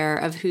aware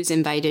of who's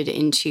invited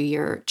into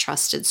your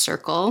trusted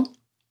circle.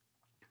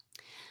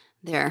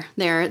 There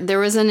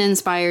was an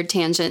inspired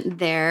tangent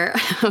there.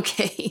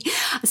 Okay.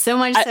 So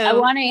much so. I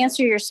want to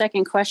answer your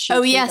second question.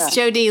 Oh, yes,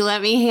 Jody,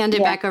 let me hand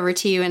it back over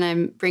to you. And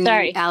I'm bringing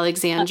Sorry.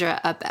 Alexandra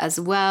up as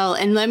well.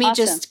 And let me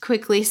just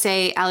quickly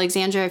say,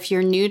 Alexandra, if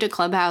you're new to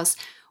Clubhouse,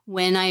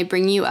 when I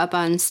bring you up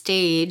on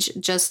stage,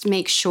 just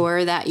make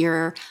sure that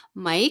your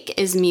mic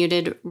is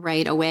muted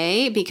right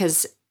away,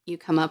 because you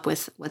come up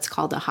with what's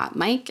called a hot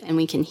mic and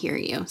we can hear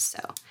you. So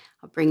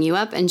I'll bring you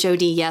up. And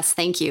Jody, yes,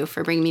 thank you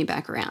for bringing me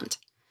back around.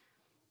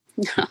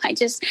 No, I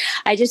just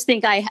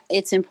think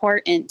it's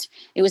important.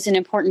 It was an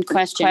important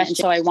question. And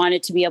so I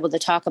wanted to be able to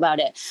talk about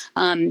it.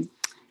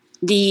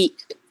 The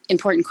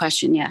important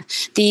question. Yeah.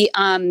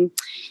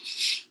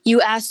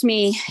 You asked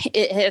me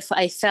if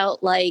I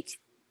felt like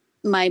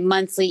my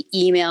monthly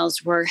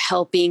emails were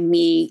helping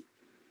me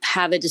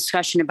have a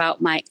discussion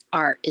about my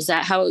art. Is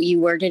that how you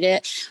worded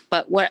it?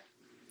 But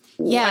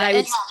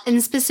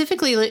and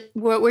specifically,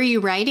 what were you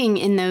writing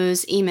in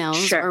those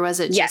emails? Sure. Or was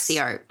it just the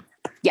art?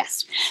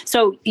 Yes.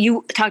 So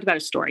you talked about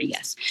a story.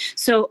 Yes.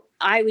 So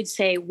I would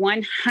say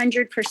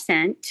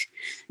 100%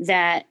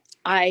 that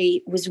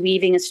I was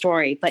weaving a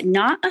story, but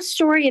not a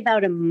story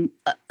about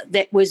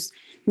that was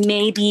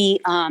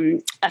maybe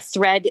a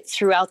thread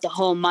throughout the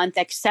whole month,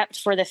 except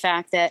for the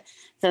fact that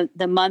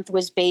the month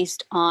was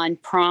based on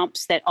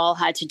prompts that all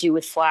had to do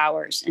with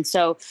flowers. And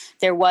so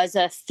there was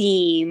a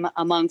theme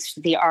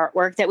amongst the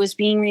artwork that was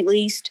being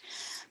released.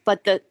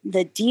 But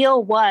the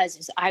deal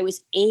is I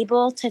was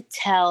able to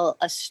tell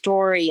a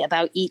story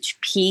about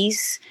each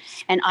piece.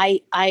 And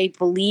I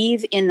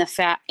believe in the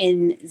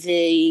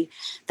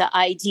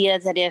idea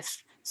that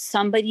if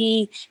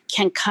somebody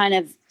can kind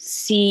of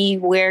see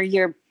where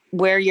your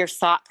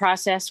thought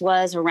process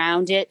was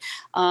around it.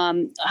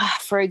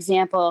 For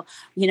example,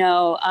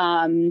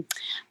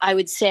 I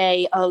would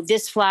say, oh,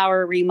 this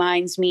flower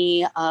reminds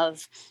me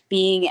of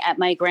being at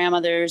my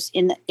grandmother's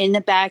in the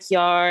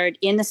backyard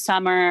in the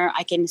summer.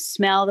 I can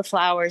smell the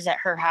flowers at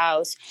her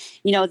house,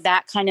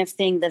 that kind of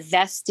thing, the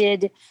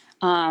vested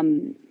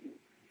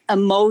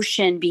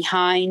emotion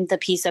behind the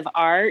piece of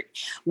art,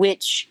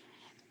 which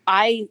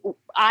I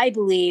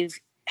believe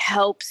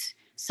helps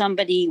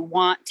somebody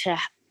want to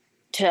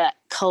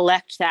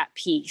collect that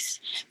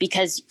piece,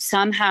 because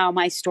somehow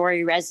my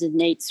story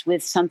resonates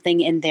with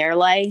something in their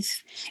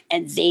life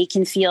and they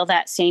can feel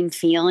that same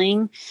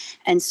feeling.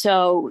 And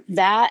so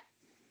that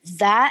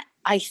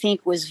I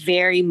think was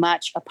very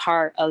much a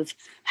part of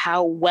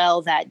how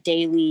well that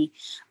daily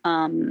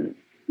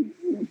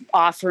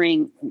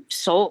offering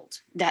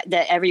sold, that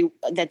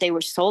they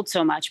were sold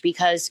so much,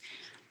 because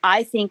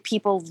I think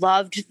people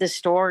loved the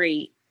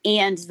story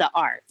and the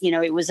art.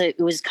 It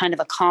was kind of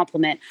a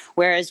compliment.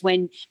 Whereas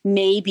when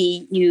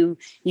maybe you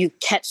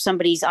catch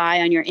somebody's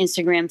eye on your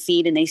Instagram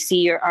feed and they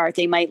see your art,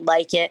 they might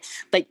like it,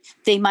 but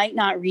they might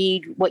not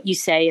read what you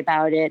say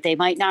about it. They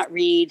might not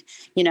read,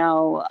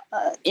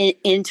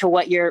 into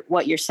what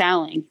you're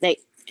selling.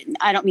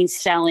 I don't mean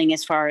selling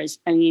as far as,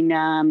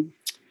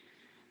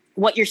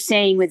 what you're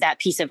saying with that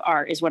piece of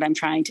art is what I'm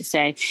trying to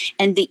say.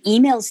 And the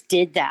emails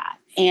did that.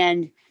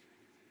 And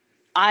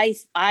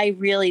I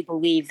really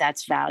believe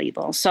that's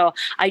valuable. So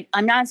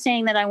I'm not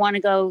saying that I want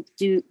to go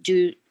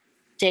do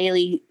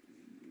daily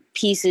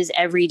pieces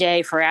every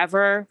day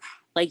forever,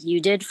 like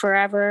you did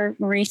forever,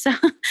 Marisa.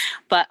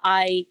 But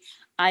I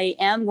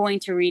am going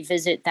to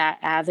revisit that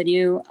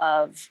avenue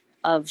of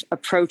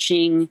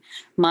approaching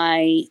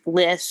my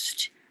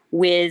list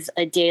with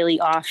a daily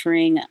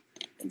offering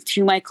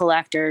to my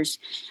collectors.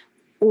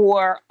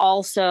 Or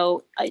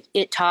also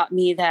it taught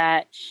me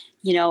that,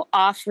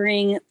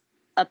 offering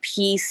a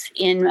piece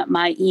in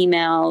my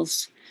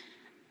emails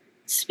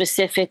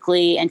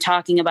specifically and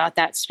talking about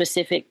that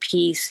specific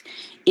piece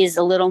is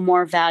a little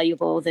more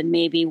valuable than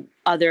maybe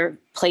other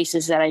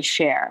places that I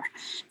share.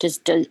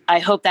 I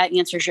hope that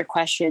answers your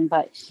question,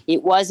 but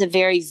it was a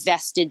very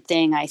vested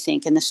thing, I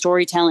think, and the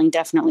storytelling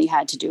definitely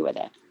had to do with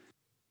it.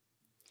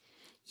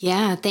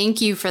 Yeah,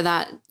 thank you for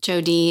that,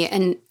 Jody.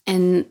 And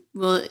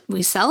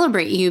we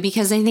celebrate you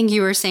because I think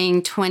you were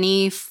saying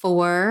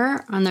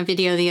 24 on the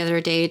video the other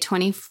day,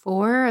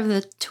 24 of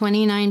the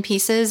 29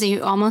 pieces.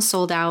 You almost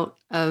sold out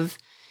of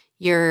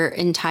your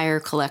entire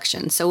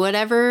collection. So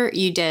whatever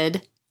you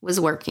did was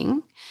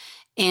working.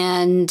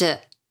 And the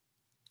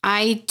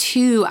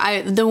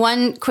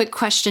one quick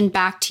question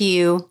back to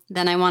you,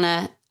 then I want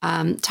to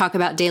talk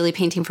about daily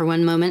painting for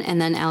one moment, and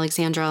then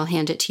Alexandra, I'll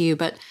hand it to you.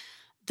 But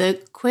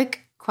the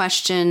quick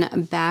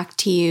question back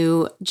to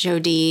you,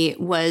 Jody,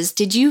 was,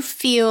 did you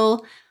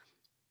feel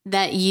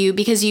that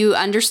because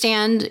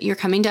you're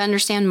coming to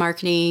understand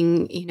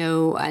marketing,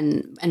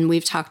 and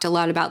we've talked a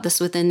lot about this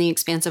within the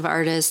Expansive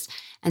Artist.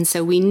 And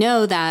so we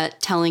know that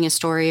telling a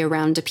story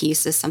around a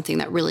piece is something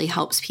that really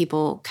helps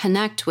people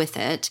connect with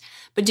it.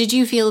 But did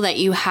you feel that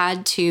you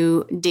had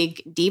to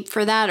dig deep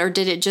for that, or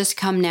did it just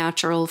come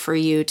natural for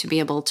you to be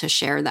able to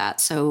share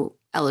that so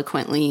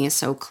eloquently,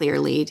 so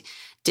clearly?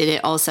 Did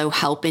it also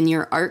help in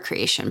your art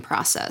creation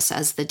process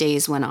as the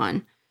days went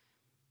on?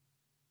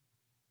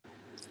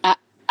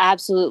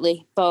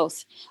 Absolutely,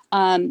 both.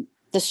 The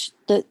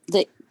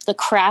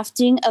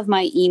crafting of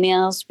my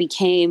emails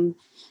became,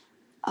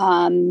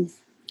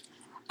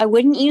 I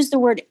wouldn't use the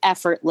word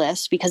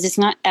effortless because it's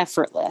not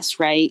effortless,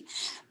 right?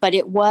 But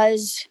it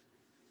was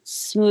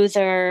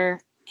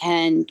smoother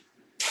and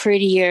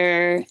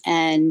prettier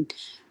and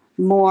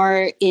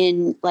more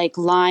in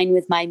line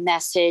with my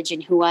message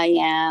and who I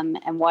am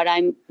and what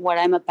I'm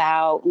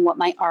about and what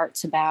my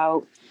art's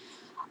about.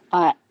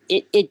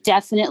 It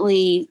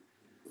definitely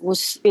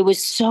was. It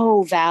was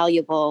so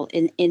valuable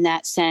in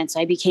that sense.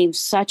 I became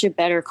such a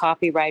better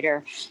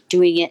copywriter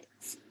doing it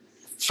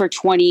for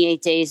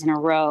 28 days in a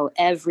row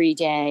every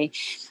day.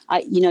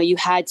 You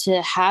had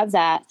to have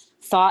that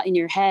thought in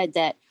your head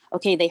that,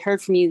 okay, they heard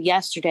from you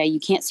yesterday. You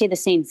can't say the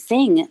same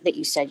thing that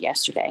you said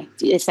yesterday,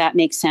 if that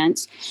makes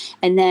sense.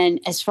 And then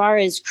as far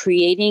as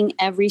creating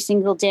every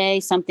single day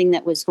something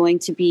that was going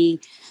to be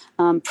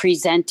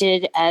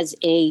presented as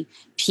a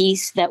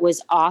piece that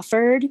was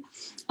offered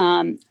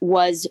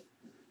was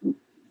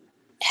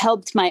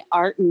helped my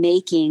art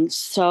making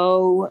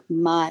so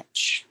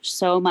much.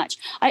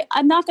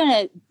 I'm not going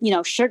to,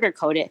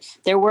 sugarcoat it.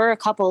 There were a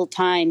couple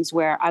times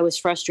where I was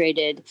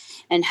frustrated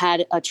and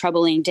had a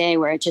troubling day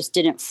where it just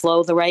didn't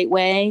flow the right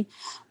way.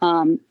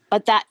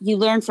 But that you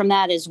learn from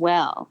that as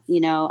well.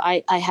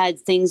 I had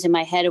things in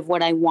my head of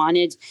what I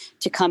wanted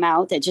to come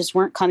out that just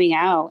weren't coming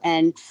out.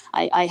 And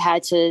I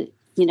had to,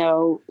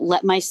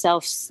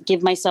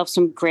 give myself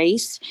some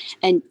grace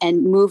and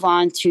move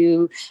on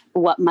to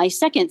what my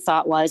second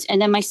thought was.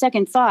 And then my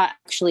second thought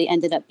actually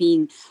ended up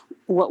being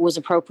what was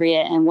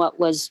appropriate and what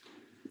was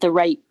the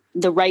right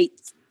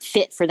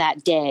fit for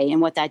that day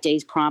and what that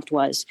day's prompt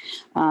was.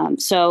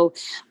 So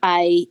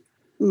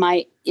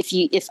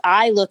if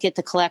I look at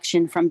the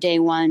collection from day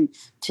 1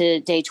 to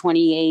day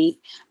 28,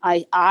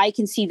 I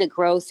can see the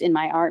growth in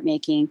my art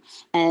making,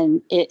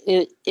 and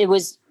it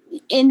was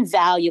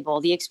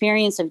invaluable. The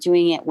experience of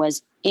doing it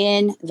was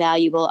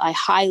invaluable. I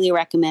highly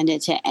recommend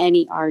it to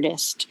any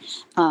artist.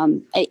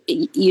 Some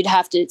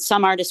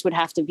artists would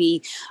have to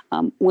be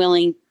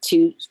willing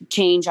to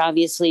change,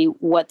 obviously,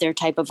 what their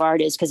type of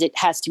art is, because it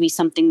has to be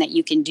something that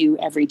you can do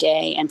every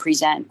day and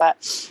present.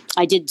 But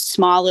I did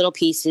small little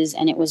pieces,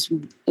 and it was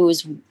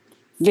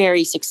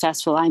very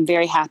successful. I'm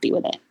very happy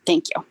with it.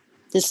 Thank you.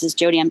 This is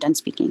Jody. I'm done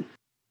speaking.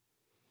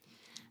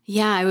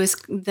 Yeah, I was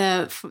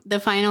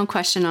the final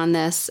question on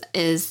this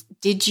is,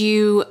 did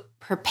you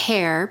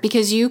prepare?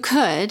 Because you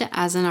could,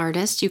 as an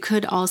artist, you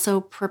could also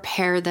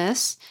prepare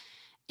this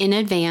in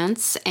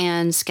advance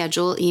and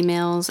schedule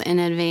emails in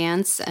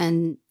advance,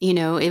 and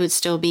it would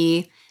still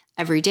be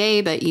every day,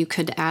 but you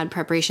could add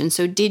preparation.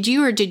 So did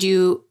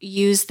you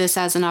use this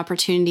as an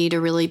opportunity to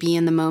really be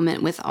in the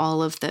moment with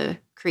all of the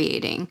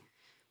creating?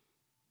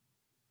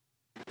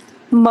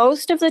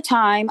 Most of the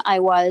time I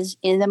was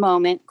in the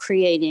moment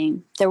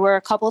creating. There were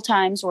a couple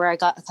times where I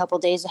got a couple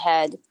days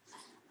ahead,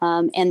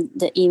 and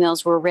the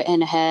emails were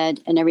written ahead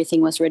and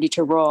everything was ready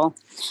to roll.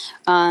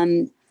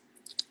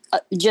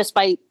 Just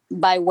by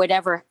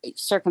whatever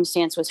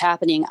circumstance was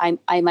happening,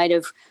 I might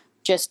have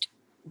just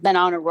been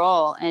on a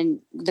roll and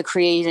the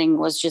creating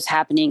was just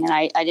happening, and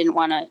I didn't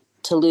want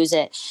to lose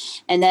it.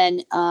 And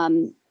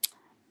then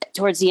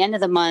towards the end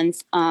of the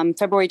month,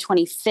 February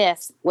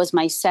 25th was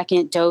my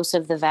second dose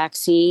of the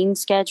vaccine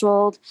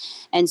scheduled.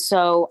 And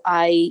so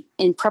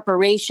in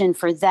preparation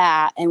for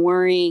that and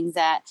worrying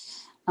that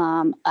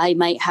I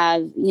might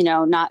have,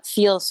 not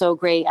feel so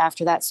great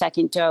after that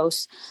second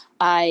dose,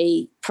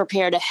 I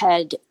prepared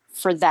ahead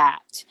for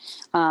that.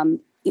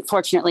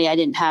 Fortunately, I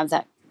didn't have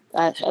that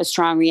a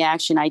strong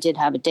reaction. I did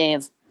have a day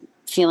of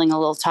feeling a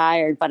little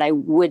tired, but I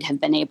would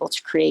have been able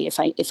to create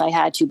if I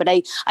had to. But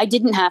I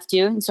didn't have to,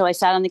 and so I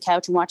sat on the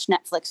couch and watched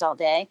Netflix all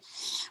day.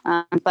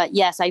 But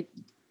yes,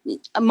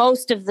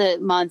 most of the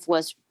month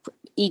was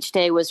each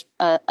day was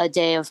a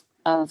day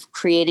of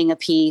creating a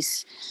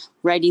piece,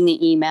 writing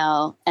the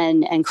email,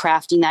 and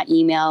crafting that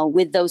email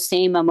with those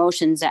same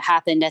emotions that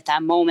happened at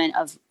that moment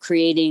of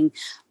creating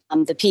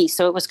the piece.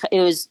 So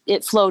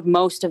it flowed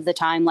most of the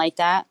time like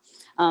that.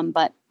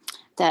 But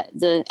that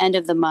the end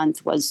of the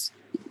month was,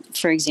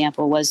 for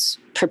example, was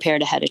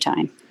prepared ahead of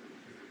time.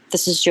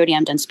 This is Jody.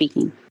 I'm done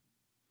speaking.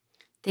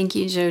 Thank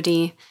you,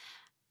 Jody.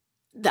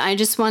 I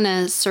just want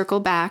to circle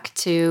back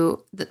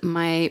to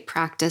my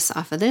practice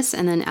off of this.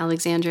 And then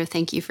Alexandra,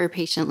 thank you for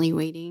patiently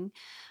waiting.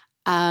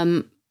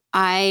 You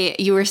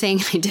were saying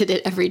I did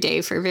it every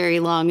day for very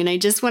long. And I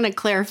just want to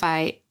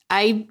clarify,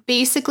 I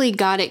basically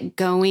got it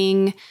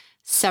going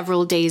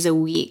several days a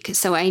week.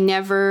 So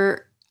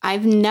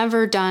I've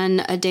never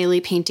done a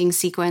daily painting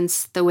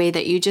sequence the way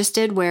that you just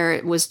did, where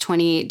it was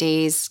 28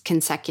 days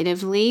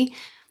consecutively.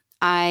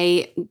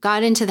 I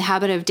got into the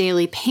habit of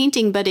daily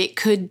painting, but it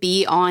could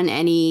be on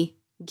any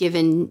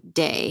given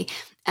day.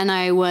 And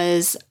I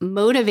was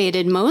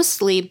motivated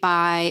mostly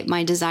by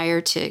my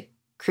desire to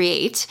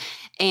create,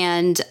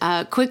 and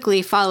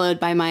quickly followed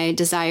by my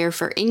desire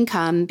for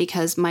income,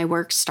 because my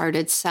work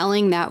started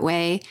selling that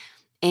way.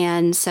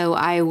 And so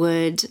I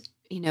would,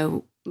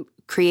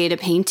 create a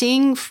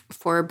painting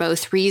for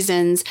both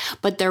reasons,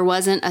 but there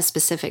wasn't a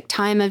specific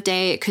time of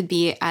day. It could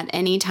be at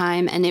any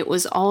time. And it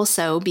was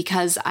also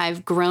because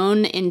I've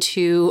grown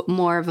into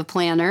more of a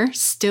planner,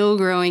 still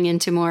growing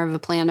into more of a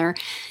planner.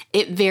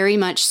 It very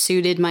much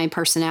suited my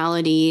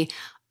personality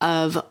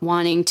of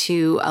wanting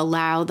to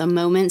allow the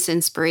moment's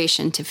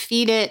inspiration to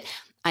feed it.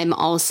 I'm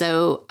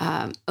also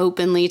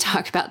openly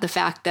talk about the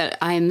fact that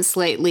I'm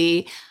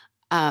slightly,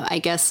 I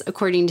guess,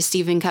 according to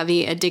Stephen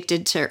Covey,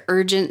 addicted to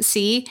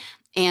urgency.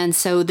 And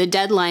so the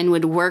deadline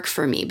would work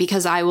for me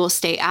because I will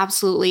stay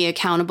absolutely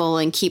accountable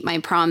and keep my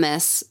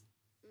promise.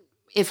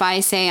 If I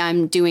say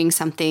I'm doing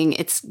something,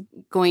 it's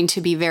going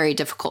to be very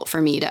difficult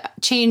for me to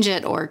change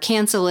it or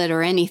cancel it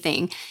or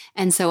anything.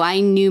 And so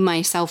I knew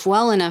myself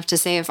well enough to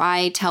say, if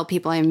I tell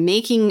people I'm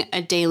making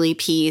a daily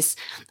piece,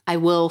 I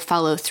will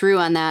follow through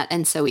on that.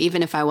 And so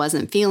even if I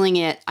wasn't feeling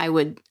it, I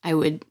would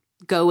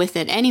go with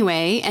it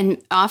anyway.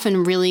 And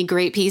often really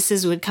great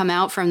pieces would come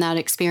out from that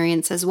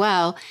experience as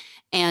well.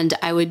 And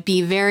I would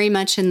be very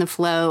much in the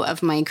flow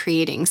of my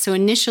creating. So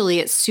initially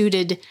it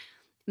suited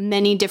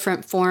many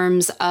different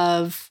forms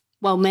of,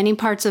 many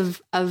parts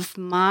of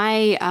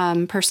my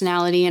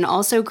personality and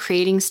also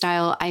creating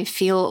style. I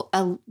feel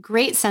a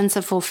great sense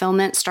of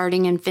fulfillment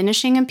starting and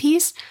finishing a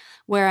piece,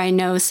 where I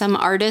know some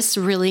artists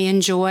really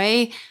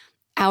enjoy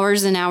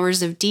hours and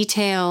hours of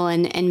detail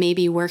and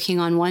maybe working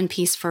on one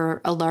piece for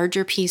a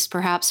larger piece,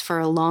 perhaps for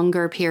a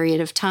longer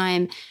period of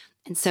time.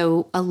 And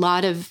so a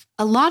lot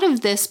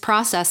of this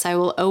process, I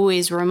will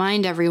always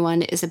remind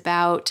everyone, is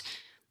about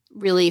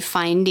really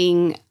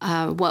finding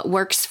what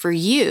works for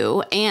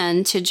you.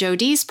 And to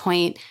Jody's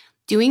point,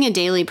 doing a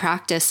daily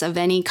practice of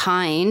any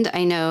kind.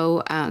 I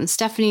know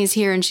Stephanie's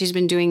here and she's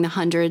been doing the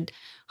 100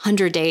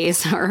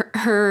 days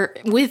her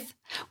with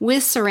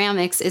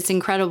ceramics. It's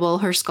incredible,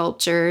 her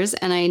sculptures.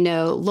 And I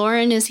know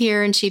Lauren is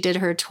here and she did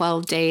her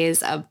 12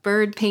 days of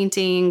bird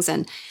paintings.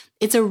 And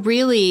it's a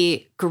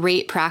really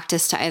great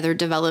practice to either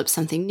develop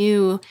something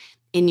new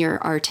in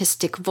your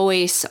artistic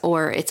voice,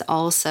 or it's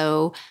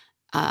also,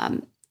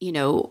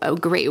 a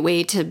great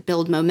way to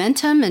build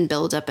momentum and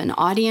build up an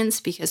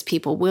audience, because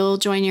people will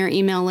join your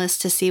email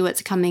list to see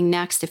what's coming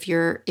next if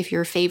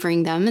you're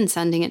favoring them and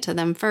sending it to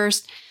them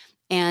first.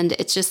 And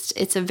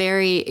it's a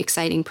very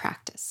exciting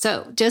practice.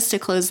 So just to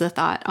close the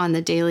thought on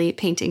the daily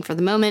painting for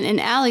the moment, and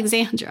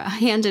Alexandra, I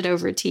hand it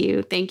over to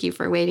you. Thank you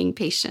for waiting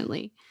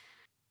patiently.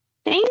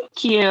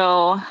 Thank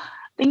you.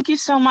 Thank you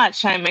so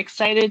much. I'm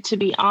excited to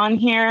be on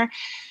here.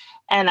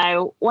 And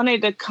I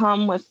wanted to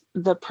come with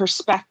the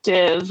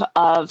perspective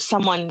of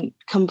someone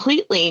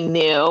completely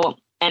new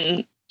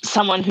and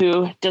someone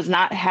who does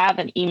not have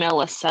an email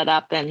list set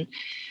up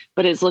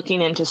but is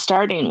looking into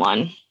starting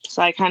one.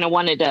 So I kind of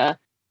wanted to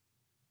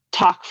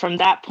talk from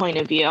that point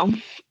of view.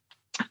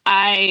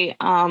 I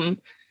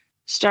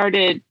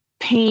started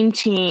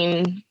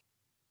painting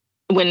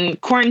when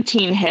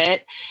quarantine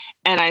hit,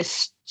 and I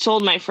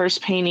sold my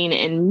first painting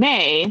in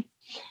May,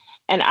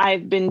 and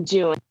I've been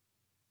doing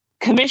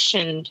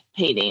commissioned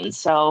paintings,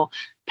 so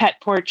pet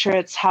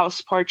portraits,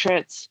 house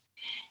portraits.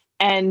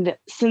 And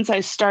since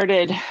I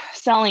started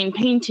selling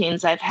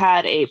paintings, I've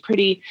had a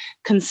pretty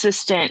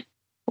consistent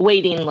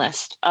waiting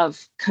list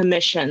of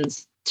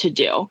commissions to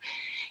do.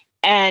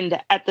 And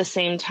at the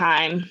same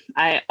time,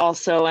 I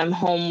also am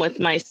home with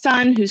my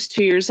son, who's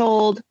 2 years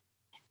old,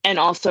 and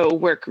also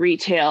work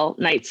retail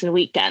nights and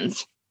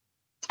weekends.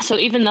 So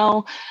even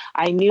though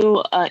I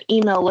knew an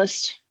email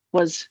list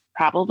was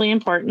probably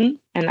important,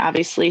 and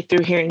obviously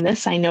through hearing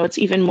this, I know it's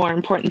even more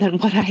important than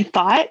what I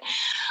thought,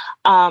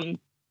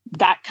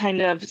 that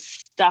kind of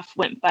stuff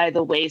went by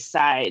the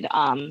wayside.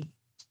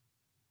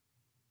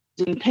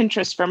 Doing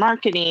Pinterest for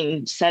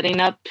marketing, setting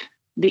up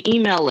the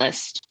email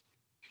list.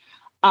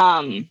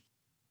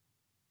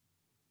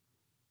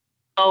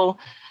 So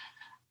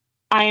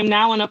I am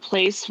now in a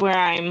place where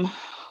I'm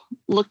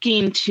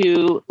looking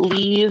to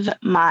leave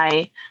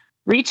my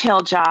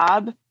retail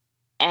job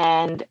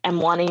and am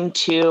wanting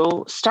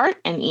to start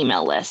an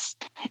email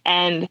list.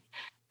 And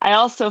I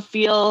also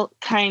feel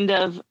kind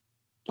of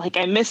like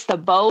I missed the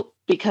boat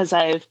because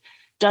I've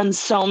done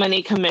so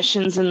many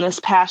commissions in this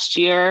past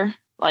year,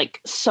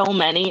 like so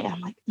many. I'm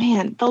like,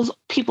 man, those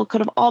people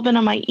could have all been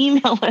on my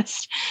email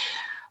list.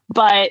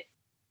 But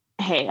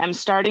hey, I'm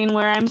starting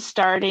where I'm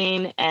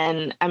starting,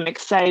 and I'm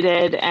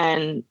excited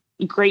and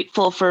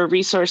grateful for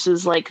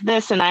resources like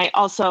this. And I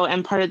also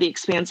am part of the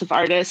Expansive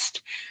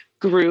Artist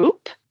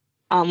group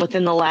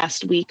within the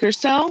last week or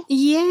so.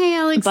 Yay,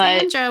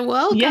 Alexandra.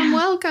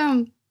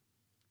 Welcome.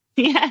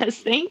 Yes,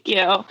 thank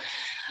you.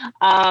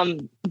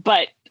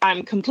 But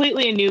I'm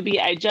completely a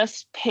newbie. I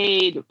just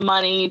paid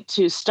money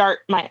to start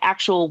my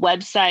actual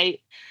website.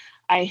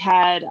 I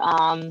had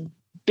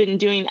been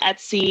doing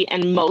Etsy,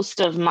 and most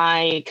of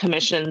my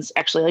commissions,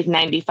 actually like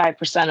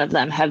 95% of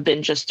them, have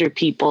been just through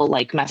people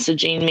like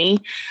messaging me.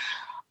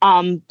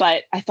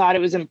 But I thought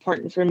it was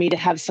important for me to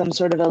have some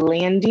sort of a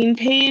landing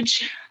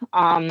page.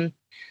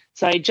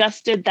 So I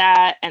just did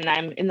that, and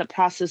I'm in the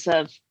process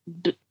of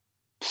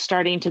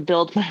starting to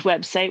build my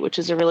website, which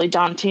is a really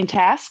daunting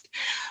task.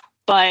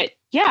 But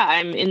yeah,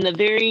 I'm in the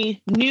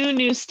very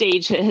new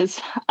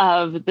stages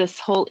of this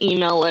whole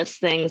email list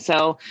thing.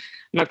 So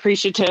I'm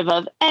appreciative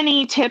of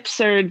any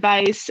tips or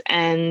advice.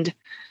 And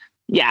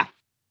yeah,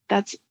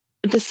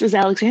 this is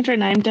Alexandra,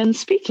 and I'm done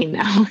speaking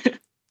now.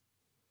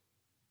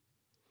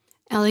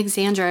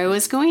 Alexandra, I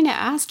was going to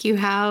ask you,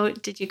 how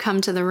did you come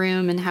to the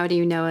room and how do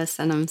you know us?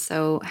 And I'm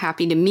so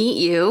happy to meet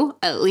you,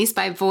 at least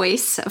by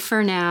voice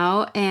for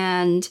now.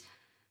 And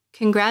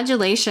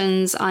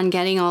congratulations on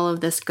getting all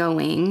of this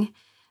going,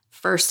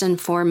 first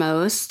and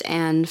foremost,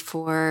 and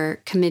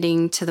for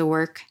committing to the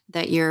work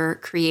that you're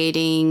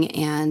creating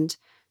and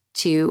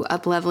to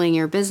up-leveling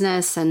your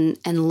business and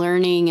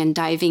learning and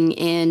diving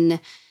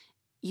in.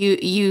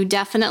 You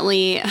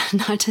definitely,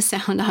 not to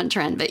sound on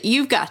trend, but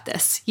you've got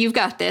this. You've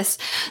got this.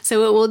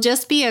 So it will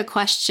just be a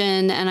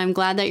question, and I'm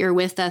glad that you're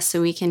with us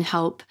so we can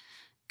help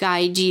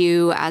guide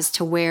you as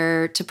to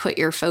where to put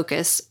your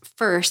focus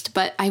first.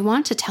 But I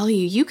want to tell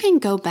you, you can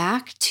go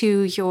back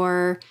to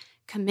your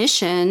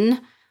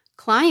commission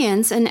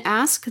clients and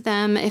ask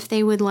them if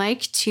they would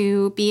like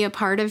to be a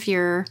part of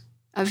your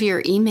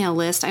email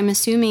list. I'm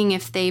assuming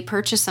if they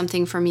purchase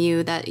something from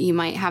you that you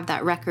might have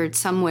that record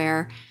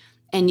somewhere,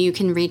 and you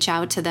can reach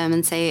out to them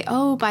and say,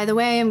 oh, by the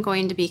way, I'm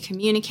going to be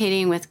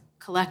communicating with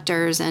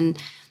collectors. And,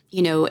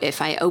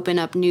 if I open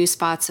up new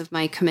spots of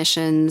my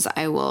commissions,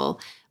 I will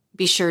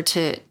be sure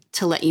to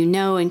let you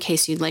know in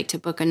case you'd like to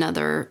book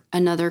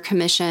another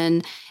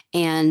commission.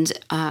 And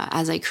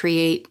as I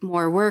create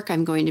more work,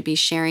 I'm going to be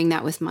sharing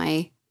that with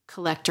my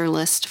collector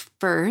list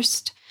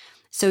first.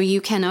 So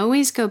you can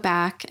always go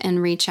back and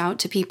reach out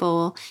to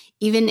people,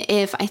 even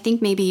if I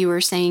think maybe you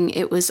were saying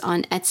it was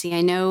on Etsy.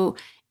 I know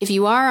if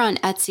you are on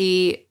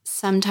Etsy,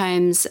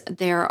 sometimes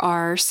there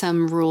are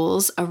some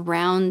rules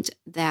around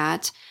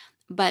that.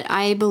 But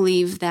I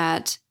believe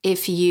that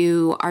if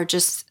you are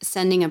just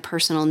sending a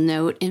personal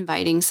note,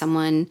 inviting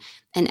someone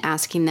and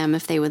asking them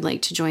if they would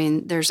like to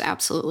join, there's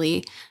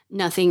absolutely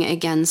nothing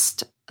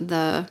against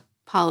the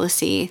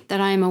policy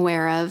that I'm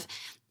aware of.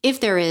 If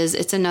there is,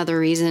 it's another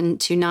reason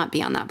to not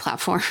be on that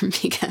platform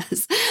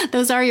because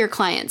those are your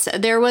clients.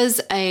 There was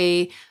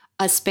a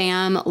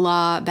spam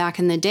law back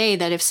in the day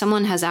that if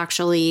someone has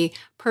actually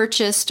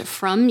purchased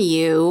from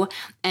you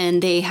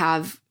and they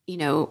have,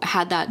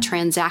 had that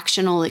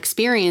transactional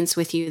experience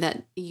with you,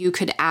 that you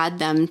could add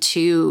them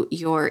to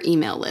your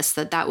email list,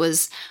 that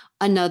was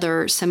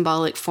another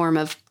symbolic form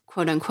of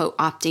quote unquote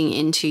opting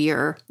into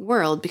your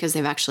world because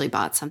they've actually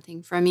bought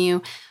something from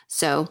you.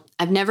 So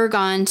I've never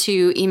gone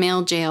to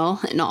email jail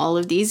in all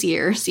of these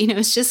years.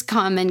 It's just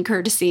common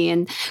courtesy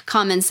and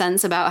common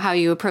sense about how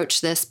you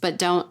approach this, but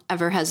don't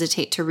ever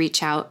hesitate to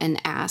reach out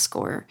and ask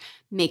or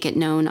make it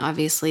known,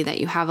 obviously, that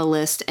you have a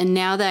list. And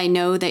now that I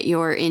know that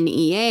you're in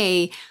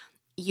EA,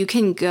 you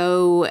can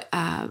go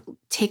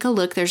take a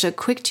look. There's a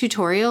quick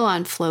tutorial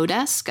on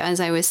Flowdesk. As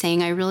I was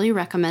saying, I really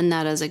recommend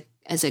that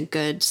as a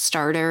good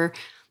starter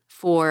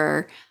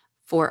for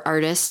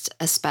artists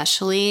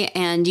especially.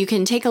 And you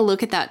can take a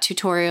look at that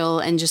tutorial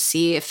and just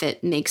see if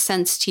it makes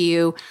sense to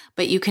you.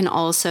 But you can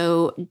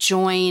also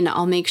join.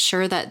 I'll make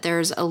sure that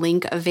there's a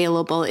link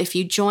available. If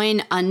you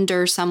join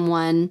under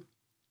someone,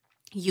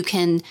 you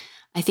can,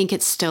 I think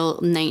it's still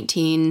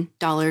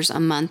 $19 a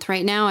month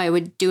right now. I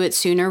would do it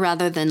sooner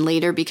rather than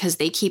later because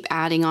they keep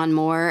adding on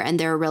more, and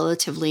they're a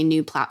relatively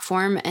new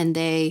platform, and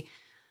they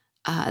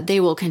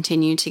will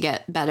continue to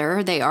get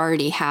better. They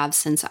already have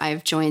since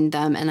I've joined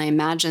them, and I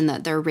imagine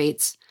that their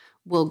rates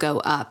will go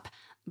up.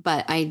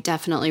 But I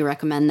definitely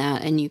recommend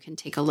that, and you can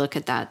take a look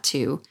at that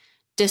to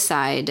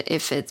decide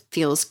if it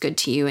feels good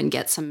to you and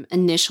get some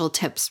initial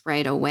tips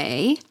right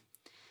away.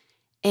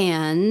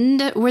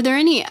 And were there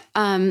any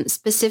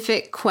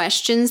specific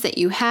questions that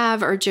you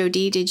have, or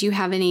Jody, did you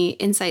have any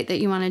insight that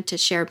you wanted to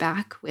share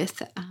back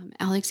with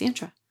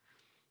Alexandra?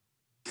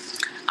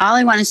 All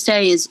I want to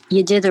say is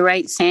you did the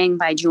right thing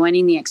by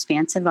joining the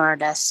Expansive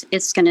Artists.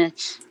 It's going to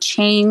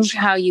change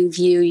how you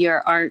view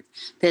your art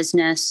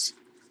business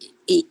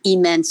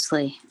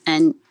immensely.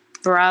 And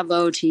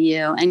bravo to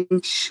you. And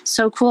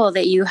so cool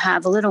that you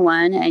have a little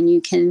one and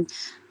you can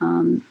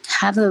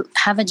have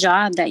a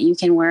job that you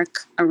can work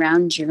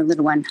around your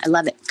little one. I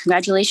love it.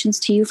 Congratulations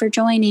to you for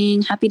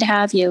joining. Happy to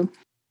have you.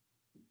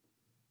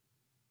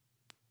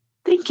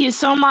 Thank you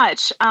so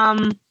much.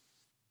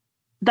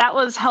 That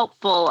was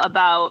helpful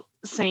about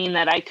saying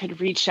that I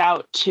could reach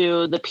out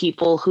to the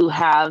people who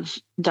have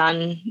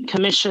done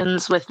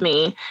commissions with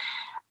me.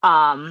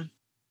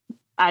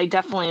 I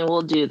definitely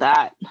will do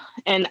that.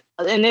 And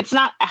it's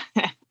not,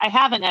 I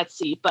have an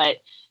Etsy, but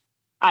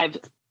I've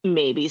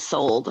maybe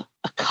sold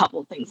a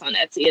couple things on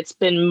Etsy. It's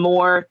been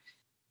more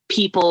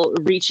people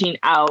reaching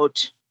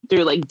out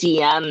through like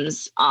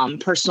DMs,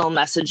 personal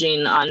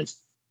messaging on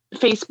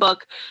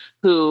Facebook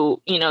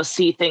who,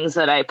 see things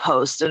that I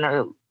post and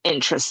are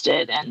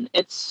interested. And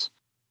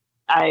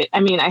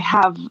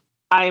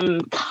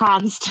I'm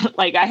constant,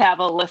 like I have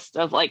a list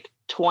of like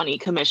 20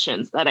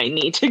 commissions that I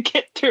need to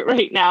get through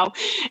right now.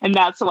 And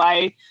that's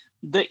why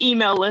the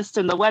email list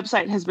and the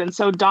website has been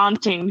so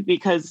daunting,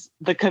 because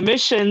the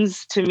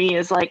commissions to me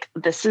is like,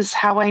 this is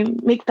how I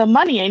make the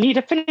money. I need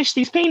to finish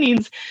these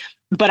paintings.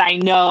 But I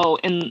know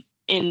in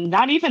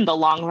not even the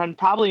long run,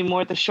 probably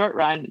more the short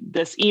run,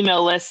 this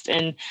email list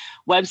and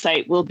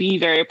website will be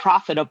very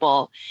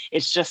profitable.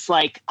 It's just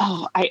like,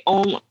 I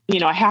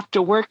have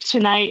to work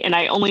tonight and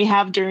I only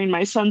have during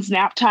my son's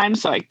nap time.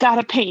 So I got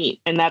to paint.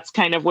 And that's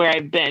kind of where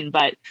I've been,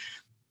 but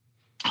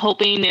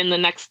hoping in the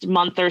next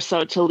month or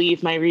so to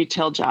leave my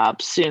retail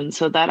job soon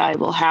so that I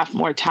will have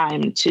more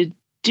time to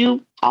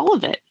do all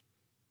of it.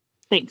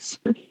 Thanks.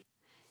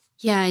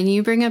 Yeah. And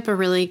you bring up a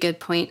really good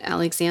point,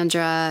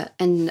 Alexandra.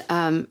 And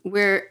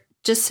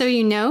just so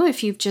you know,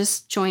 if you've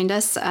just joined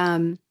us,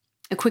 a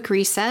quick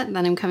reset,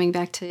 then I'm coming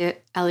back to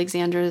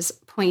Alexandra's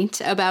point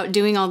about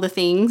doing all the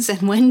things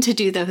and when to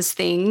do those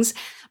things.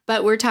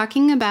 But we're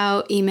talking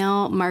about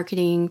email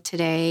marketing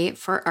today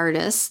for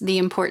artists, the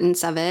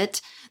importance of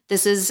it.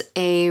 This is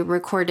a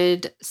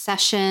recorded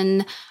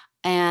session,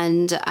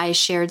 and I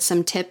shared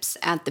some tips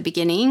at the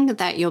beginning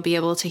that you'll be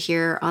able to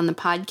hear on the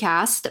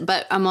podcast.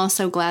 But I'm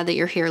also glad that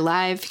you're here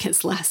live,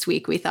 because last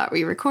week we thought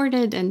we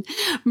recorded, and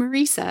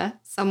Marisa,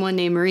 someone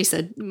named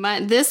Marisa,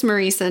 this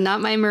Marisa,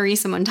 not my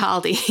Marisa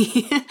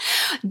Montaldi,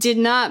 did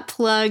not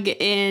plug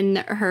in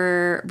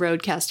her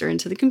Rodecaster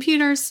into the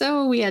computer,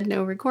 so we had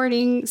no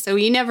recording. So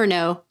you never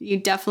know. You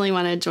definitely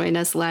want to join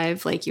us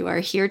live like you are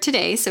here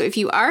today. So if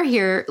you are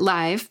here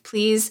live,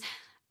 please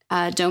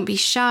don't be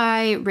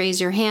shy.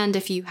 Raise your hand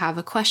if you have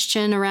a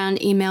question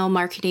around email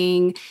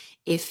marketing.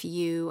 If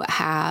you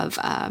have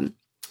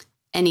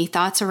any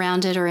thoughts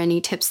around it or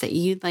any tips that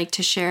you'd like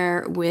to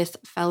share with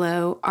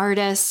fellow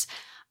artists.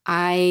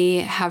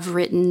 I have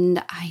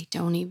written, I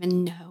don't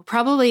even know,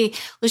 probably,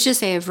 let's just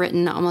say I've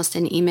written almost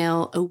an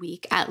email a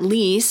week, at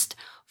least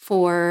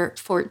for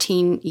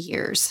 14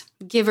 years,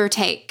 give or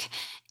take.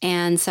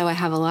 And so I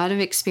have a lot of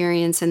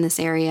experience in this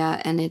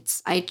area, and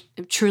I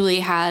truly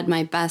had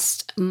my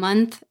best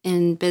month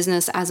in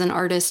business as an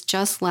artist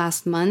just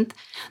last month.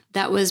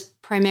 That was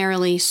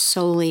primarily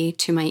solely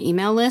to my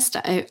email list.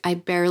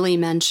 I barely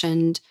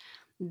mentioned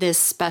this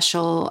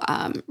special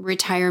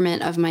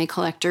retirement of my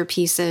collector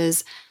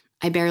pieces.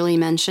 I barely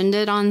mentioned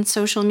it on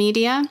social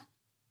media.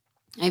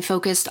 I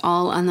focused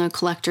all on the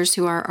collectors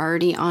who are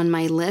already on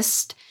my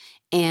list.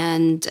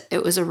 And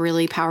it was a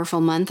really powerful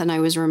month. And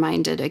I was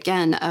reminded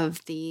again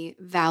of the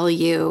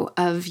value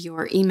of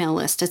your email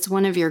list. It's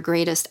one of your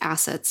greatest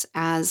assets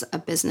as a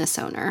business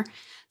owner.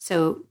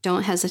 So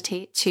don't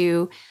hesitate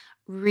to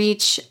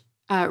raise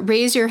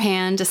your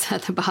hand just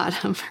at the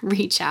bottom,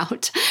 reach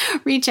out.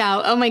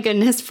 Oh my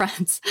goodness,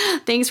 friends.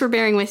 Thanks for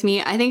bearing with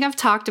me. I think I've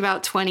talked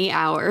about 20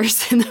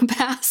 hours in the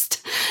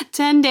past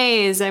 10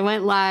 days. I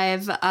went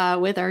live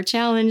with our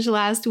challenge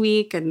last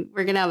week, and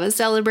we're going to have a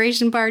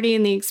celebration party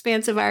in the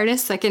Expansive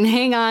Artists. I can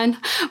hang on.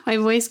 My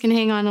voice can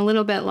hang on a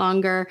little bit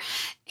longer.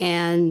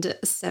 And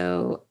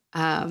so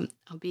I'll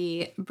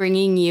be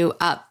bringing you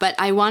up. But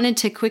I wanted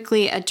to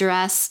quickly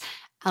address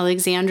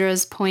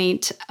Alexandra's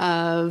point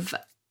of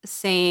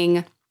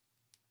saying,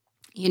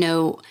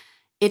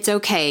 it's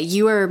okay.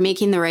 You are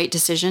making the right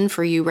decision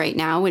for you right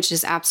now, which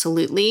is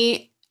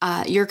absolutely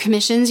your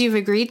commissions you've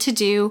agreed to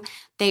do.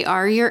 They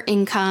are your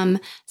income.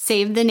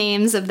 Save the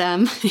names of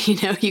them.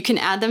 You can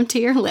add them to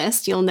your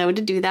list. You'll know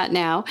to do that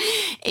now.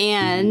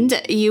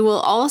 And you will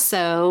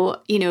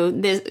also,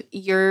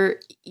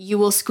 you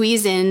will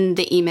squeeze in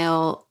the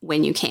email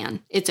when you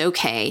can. It's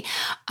okay.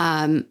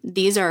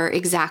 These are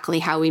exactly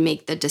how we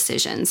make the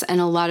decisions. And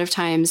a lot of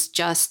times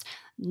just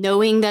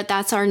knowing that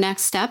that's our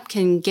next step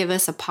can give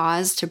us a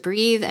pause to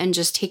breathe and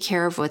just take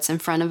care of what's in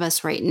front of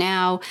us right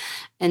now.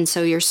 And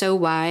so you're so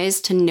wise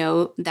to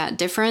know that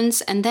difference.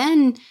 And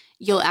then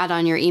you'll add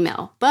on your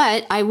email.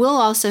 But I will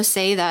also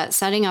say that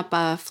setting up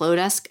a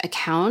Flowdesk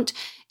account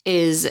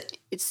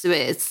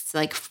it's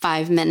like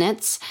 5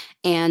 minutes.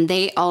 And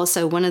they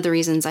also, one of the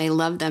reasons I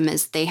love them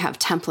is they have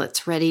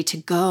templates ready to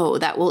go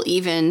that will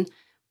even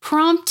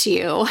prompt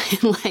you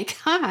like,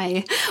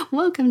 hi,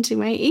 welcome to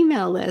my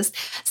email list.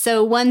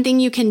 So one thing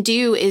you can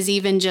do is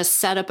even just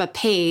set up a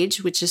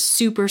page, which is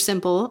super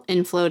simple in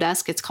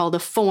Flowdesk. It's called a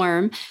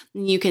form.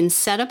 You can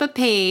set up a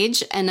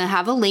page and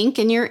have a link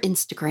in your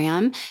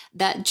Instagram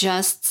that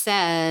just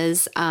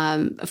says,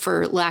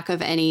 for lack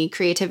of any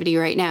creativity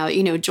right now,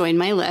 join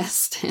my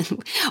list.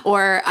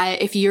 Or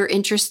if you're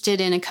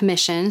interested in a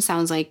commission,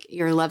 sounds like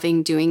you're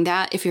loving doing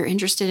that. If you're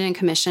interested in a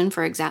commission,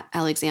 for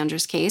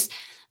Alexandra's case,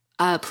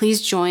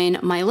 please join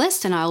my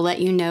list and I'll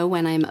let you know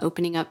when I'm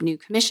opening up new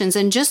commissions,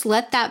 and just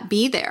let that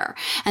be there.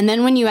 And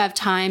then when you have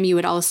time, you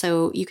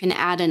can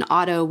add an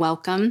auto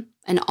welcome,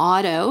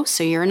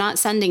 so you're not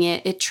sending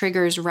it. It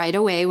triggers right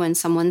away when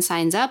someone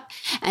signs up,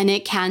 and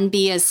it can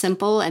be as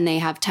simple, and they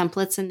have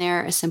templates in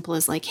there as simple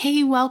as like,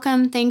 hey,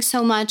 welcome. Thanks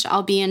so much.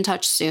 I'll be in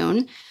touch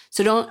soon.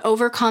 So don't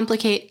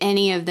overcomplicate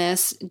any of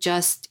this.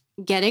 Just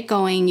get it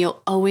going.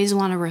 You'll always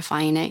want to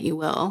refine it. You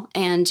will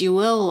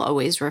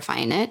always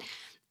refine it.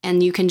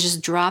 And you can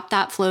just drop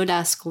that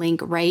Flowdesk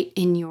link right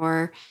in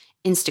your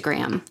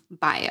Instagram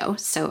bio.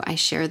 So I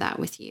share that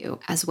with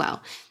you as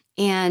well.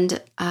 And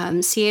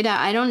Sieda,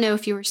 I don't know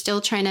if you were still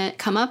trying to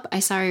come up. I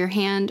saw your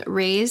hand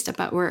raised,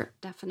 but we're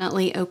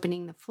definitely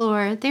opening the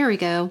floor. There we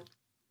go.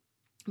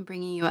 I'm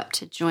bringing you up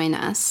to join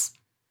us.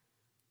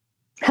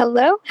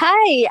 Hello.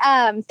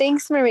 Hi.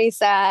 Thanks,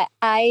 Marisa.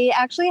 I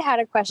actually had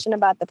a question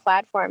about the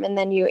platform, and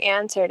then you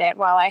answered it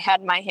while I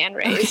had my hand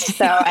raised.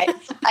 So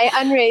I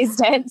unraised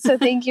it. So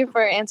thank you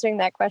for answering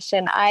that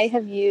question. I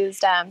have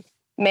used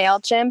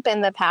MailChimp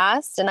in the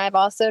past, and I've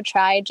also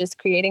tried just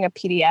creating a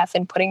PDF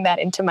and putting that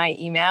into my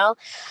email.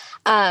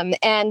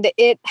 And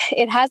it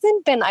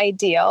hasn't been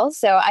ideal.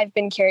 So I've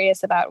been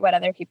curious about what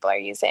other people are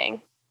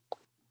using.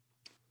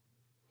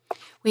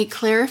 Wait,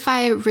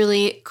 clarify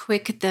really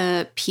quick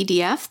the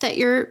PDF that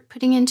you're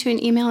putting into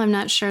an email. I'm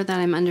not sure that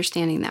I'm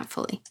understanding that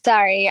fully.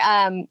 Sorry.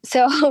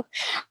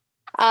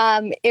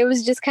 It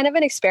was just kind of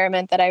an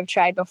experiment that I've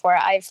tried before.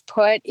 I've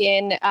put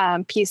in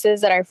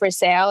pieces that are for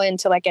sale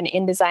into like an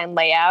InDesign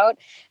layout,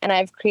 and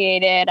I've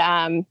created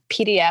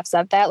PDFs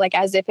of that, like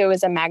as if it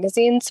was a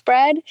magazine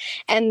spread.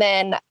 And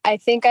then I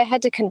think I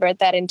had to convert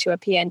that into a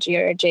PNG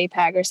or a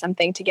JPEG or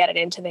something to get it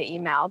into the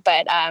email.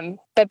 But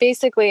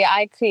basically,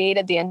 I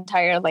created the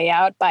entire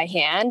layout by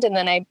hand, and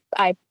then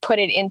I put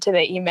it into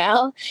the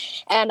email.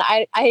 And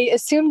I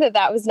assumed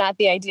that was not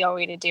the ideal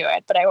way to do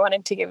it, but I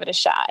wanted to give it a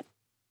shot.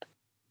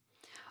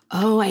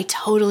 Oh, I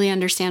totally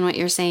understand what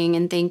you're saying.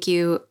 And thank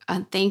you.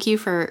 Thank you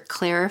for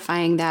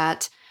clarifying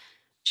that.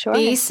 Sure.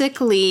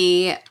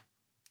 Basically,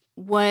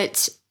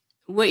 what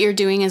you're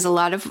doing is a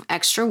lot of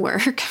extra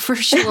work for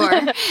sure.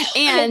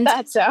 And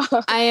I thought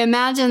so. I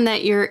imagine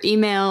that your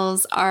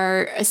emails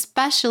are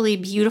especially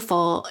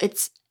beautiful.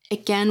 It's,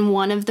 again,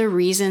 one of the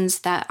reasons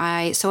that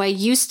I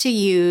used to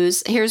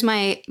use, here's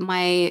my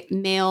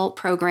mail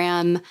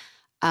program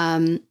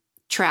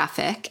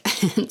traffic.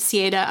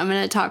 Sieda, I'm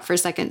going to talk for a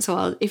second.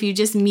 So if you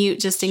just mute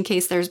just in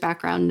case there's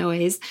background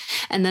noise,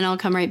 and then I'll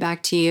come right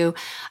back to you.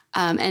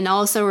 And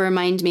also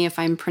remind me if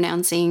I'm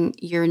pronouncing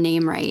your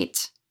name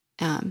right.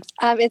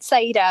 It's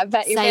Saida,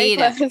 but you're very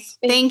close.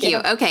 Thank you.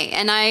 Okay.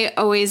 And I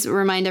always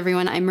remind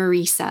everyone I'm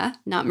Marisa,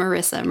 not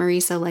Marissa.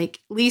 Marisa like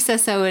Lisa.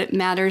 So it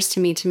matters to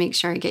me to make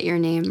sure I get your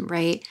name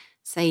right.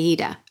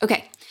 Saida.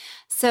 Okay.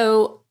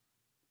 So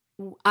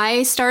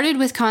I started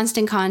with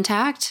Constant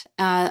Contact.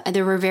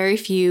 There were very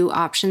few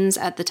options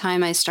at the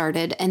time I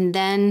started. And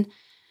then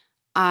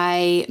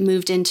I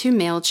moved into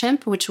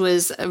MailChimp, which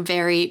was a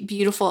very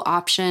beautiful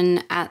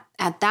option at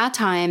that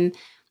time.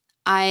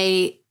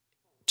 I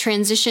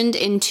transitioned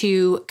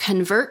into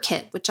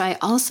ConvertKit, which I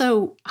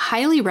also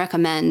highly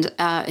recommend.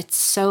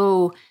 It's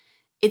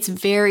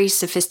very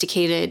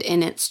sophisticated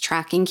in its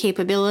tracking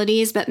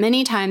capabilities, but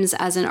many times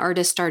as an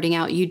artist starting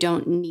out, you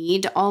don't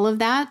need all of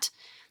that.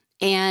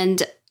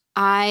 And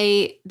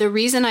the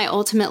reason I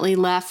ultimately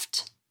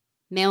left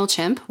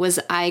MailChimp was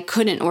I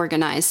couldn't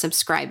organize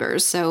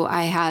subscribers. So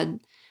I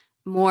had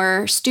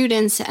more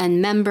students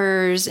and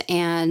members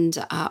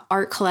and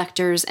art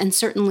collectors. And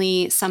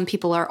certainly some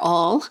people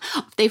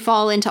they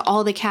fall into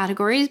all the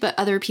categories, but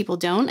other people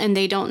don't. And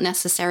they don't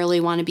necessarily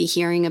want to be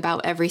hearing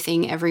about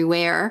everything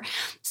everywhere.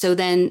 So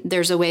then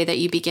there's a way that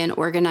you begin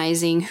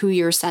organizing who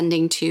you're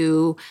sending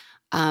to,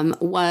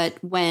 what,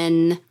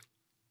 when.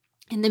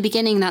 In the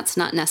beginning, that's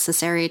not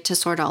necessary to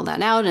sort all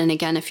that out. And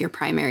again, if your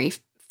primary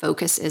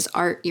focus is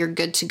art, you're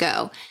good to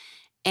go.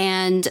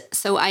 And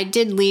so I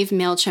did leave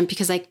MailChimp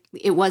because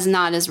it was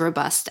not as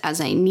robust as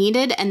I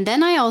needed. And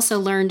then I also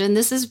learned, and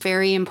this is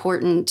very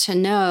important to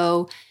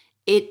know,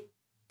 it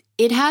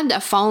it had a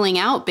falling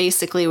out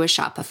basically with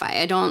Shopify.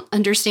 I don't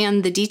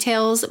understand the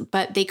details,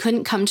 but they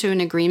couldn't come to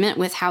an agreement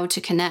with how to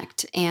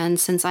connect. And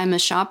since I'm a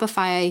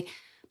Shopify,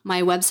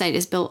 my website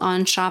is built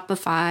on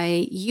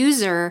Shopify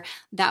user,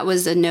 that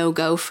was a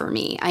no-go for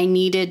me. I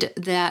needed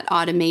that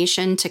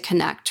automation to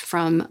connect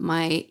from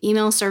my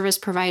email service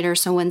provider.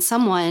 So when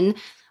someone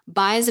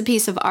buys a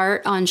piece of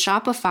art on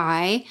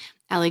Shopify,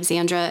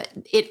 Alexandra,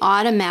 it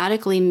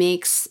automatically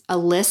makes a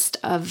list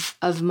of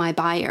my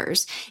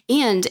buyers.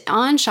 And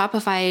on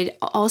Shopify, it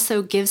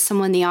also gives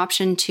someone the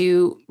option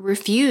to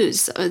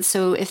refuse.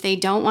 So if they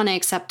don't want to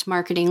accept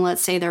marketing,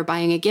 let's say they're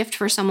buying a gift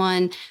for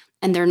someone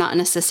and they're not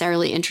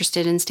necessarily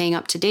interested in staying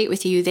up to date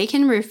with you, they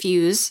can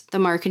refuse the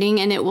marketing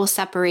and it will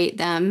separate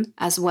them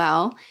as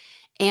well.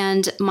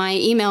 And my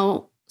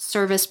email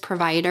service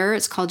provider,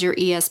 it's called your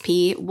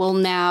ESP, will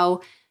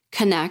now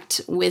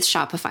connect with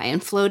Shopify,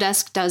 and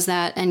Flowdesk does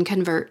that, and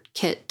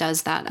ConvertKit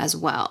does that as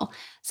well.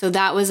 So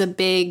that was a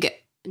big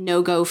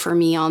no-go for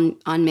me on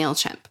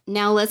MailChimp.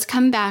 Now let's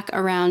come back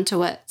around to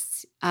what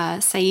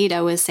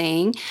Saida was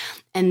saying,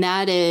 and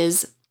that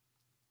is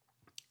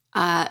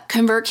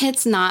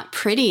ConvertKit's not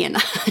pretty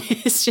enough.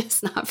 It's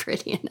just not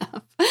pretty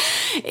enough.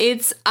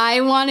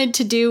 I wanted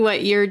to do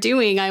what you're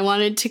doing. I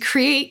wanted to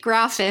create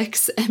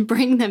graphics and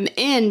bring them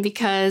in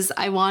because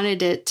I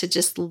wanted it to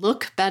just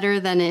look better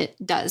than it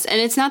does. And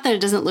it's not that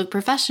it doesn't look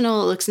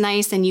professional. It looks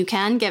nice and you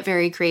can get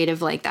very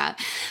creative like that.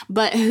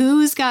 But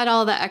who's got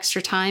all the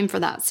extra time for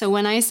that? So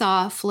when I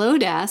saw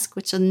Flowdesk,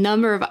 which a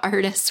number of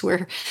artists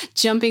were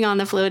jumping on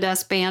the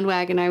Flowdesk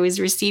bandwagon, I was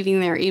receiving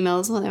their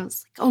emails. Well, I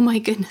was like, oh my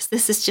goodness,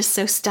 this is just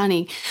so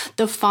stunning.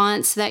 The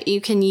fonts that you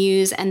can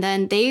use, and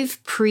then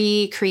they've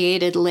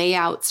pre-created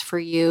layouts for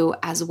you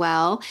as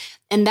well.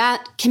 And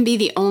that can be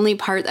the only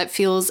part that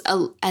feels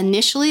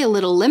initially a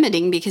little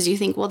limiting because you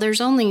think, well, there's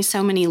only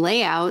so many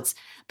layouts,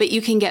 but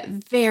you can get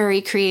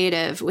very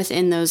creative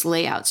within those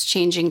layouts,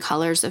 changing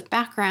colors of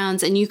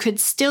backgrounds, and you could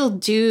still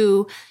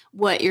do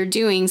what you're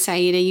doing,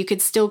 Saida. You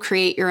could still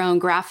create your own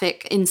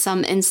graphic in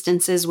some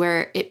instances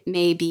where it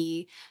may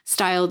be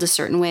styled a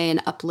certain way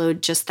and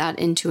upload just that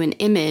into an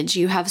image.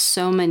 You have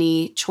so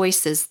many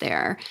choices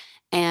there.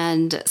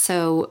 And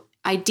so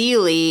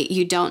ideally,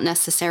 you don't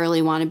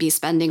necessarily want to be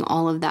spending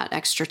all of that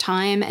extra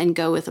time and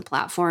go with a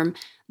platform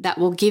that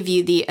will give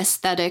you the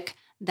aesthetic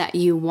that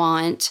you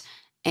want.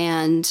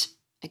 And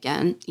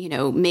again,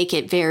 make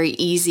it very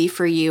easy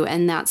for you.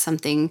 And that's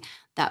something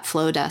that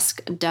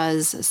Flowdesk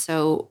does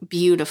so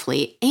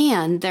beautifully.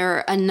 And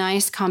they're a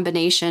nice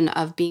combination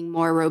of being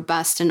more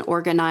robust and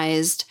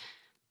organized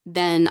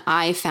than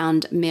I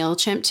found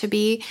MailChimp to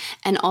be,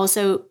 and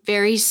also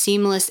very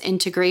seamless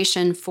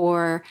integration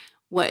for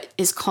what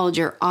is called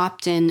your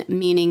opt-in,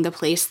 meaning the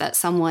place that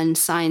someone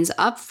signs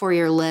up for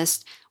your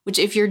list, which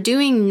if you're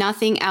doing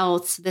nothing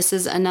else, this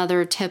is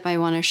another tip I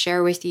want to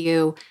share with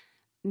you.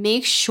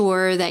 Make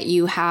sure that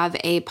you have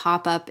a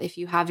pop-up. If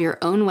you have your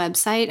own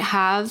website,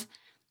 have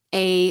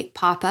a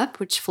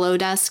pop-up, which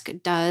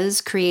Flowdesk does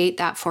create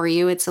that for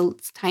you. It's a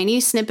tiny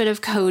snippet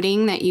of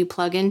coding that you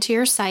plug into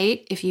your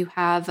site. If you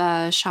have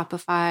a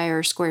Shopify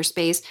or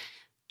Squarespace,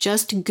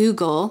 just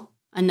Google,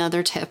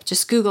 another tip,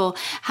 just Google,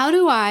 how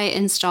do I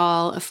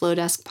install a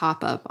Flowdesk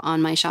pop-up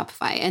on my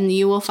Shopify? And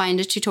you will find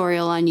a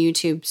tutorial on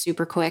YouTube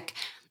super quick.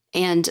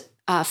 And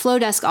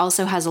Flowdesk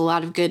also has a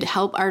lot of good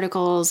help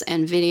articles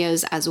and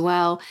videos as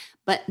well.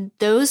 But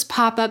those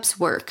pop-ups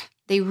work.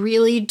 They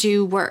really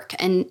do work.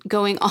 And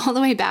going all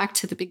the way back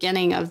to the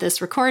beginning of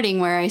this recording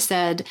where I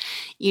said,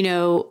 we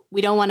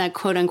don't want to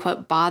quote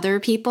unquote bother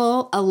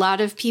people. A lot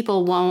of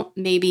people won't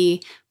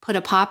maybe put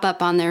a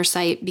pop-up on their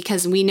site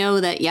because we know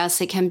that,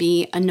 yes, it can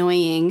be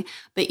annoying,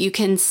 but you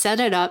can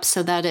set it up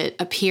so that it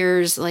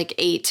appears like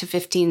 8 to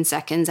 15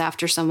 seconds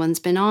after someone's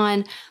been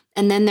on.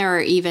 And then there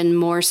are even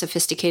more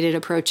sophisticated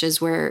approaches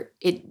where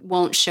it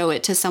won't show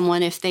it to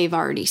someone if they've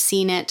already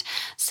seen it.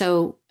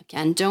 So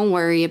again, don't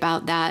worry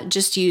about that.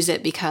 Just use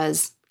it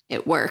because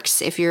it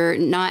works. If you're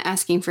not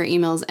asking for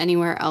emails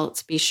anywhere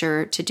else, be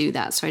sure to do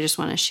that. So I just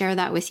want to share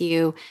that with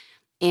you.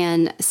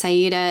 And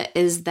Saida,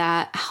 is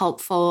that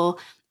helpful?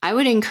 I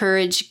would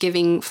encourage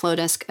giving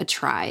Flowdesk a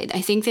try.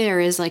 I think there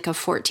is like a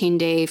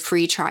 14-day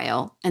free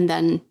trial, and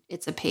then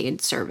it's a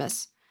paid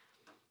service.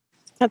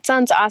 That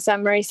sounds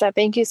awesome, Marisa.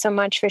 Thank you so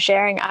much for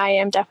sharing. I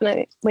am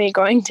definitely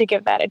going to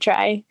give that a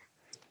try.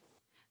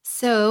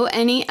 So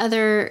any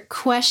other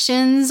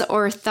questions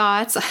or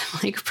thoughts? I'm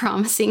like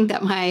promising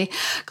that my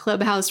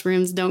Clubhouse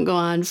rooms don't go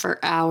on for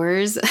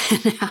hours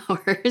and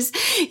hours,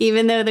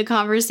 even though the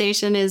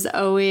conversation is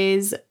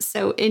always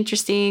so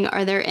interesting.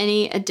 Are there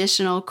any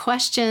additional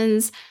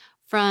questions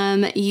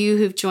from you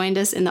who've joined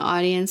us in the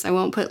audience? I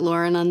won't put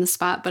Lauren on the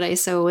spot, but I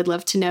so would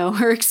love to know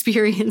her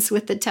experience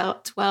with the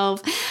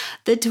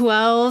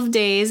 12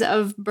 days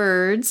of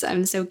birds.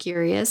 I'm so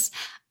curious.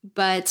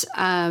 But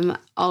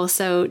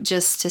also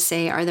just to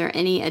say, are there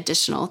any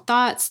additional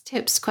thoughts,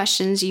 tips,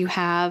 questions you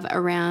have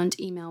around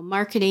email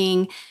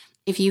marketing?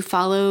 If you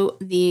follow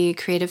the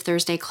Creative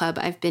Thursday Club,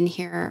 I've been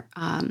here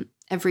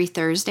every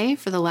Thursday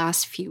for the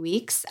last few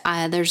weeks.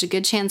 There's a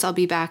good chance I'll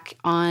be back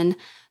on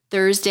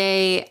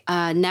Thursday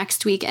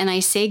next week. And I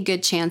say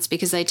good chance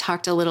because I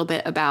talked a little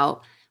bit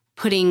about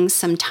putting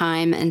some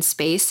time and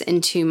space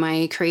into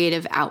my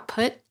creative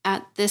output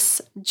at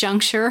this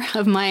juncture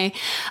of my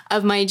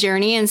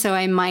journey. And so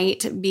I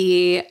might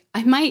be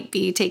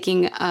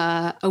taking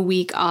a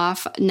week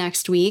off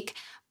next week,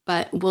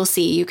 but we'll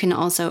see. You can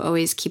also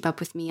always keep up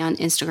with me on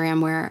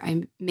Instagram, where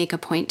I make a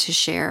point to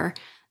share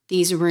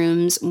these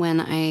rooms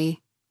when I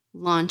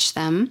launch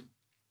them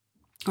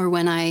or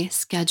when I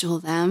schedule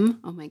them.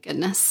 Oh my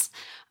goodness.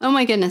 All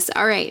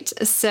right.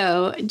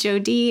 So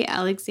Jody,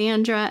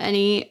 Alexandra,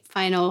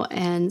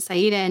 and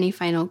Saida, any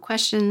final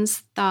questions,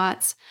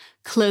 thoughts,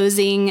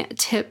 closing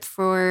tip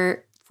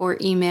for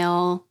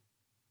email,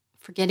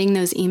 for getting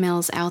those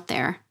emails out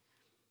there?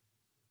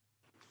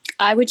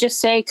 I would just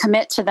say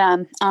commit to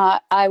them.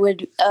 I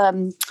would,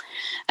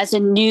 as a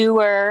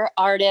newer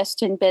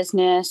artist in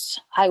business,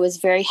 I was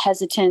very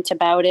hesitant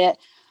about it.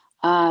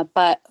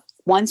 But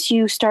once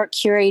you start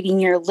curating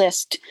your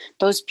list,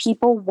 those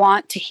people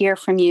want to hear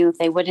from you.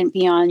 They wouldn't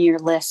be on your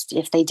list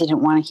if they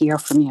didn't want to hear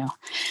from you.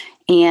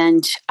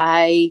 And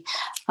I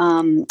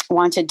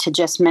wanted to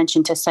just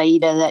mention to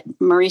Saida that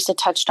Marisa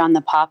touched on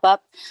the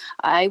pop-up.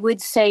 I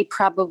would say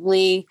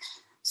probably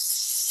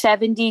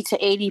 70 to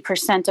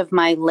 80% of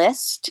my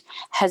list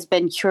has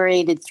been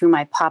curated through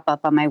my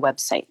pop-up on my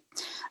website.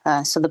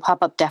 So the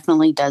pop-up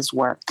definitely does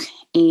work.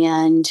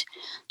 And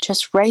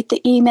just write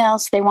the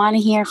emails. They want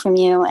to hear from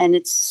you, and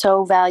it's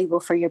so valuable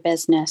for your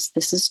business.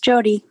 This is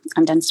Jody.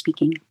 I'm done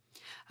speaking.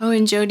 Oh,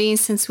 and Jody,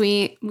 since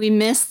we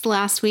missed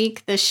last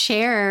week, the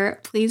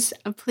share, please,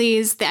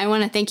 I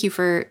want to thank you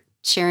for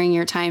sharing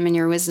your time and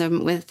your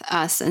wisdom with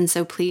us. And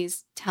so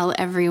please tell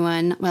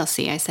everyone, I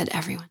said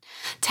everyone,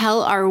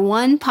 tell our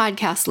one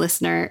podcast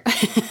listener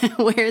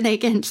where they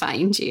can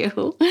find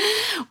you.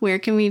 Where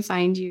can we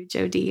find you,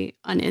 Jody,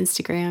 on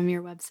Instagram,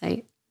 your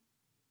website?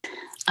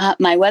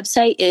 My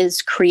website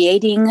is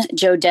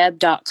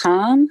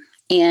creatingjodeb.com,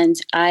 and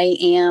I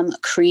am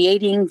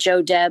creating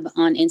JoDeb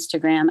on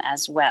Instagram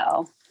as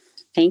well.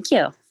 Thank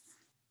you.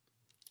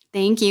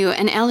 Thank you.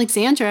 And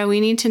Alexandra, we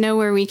need to know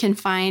where we can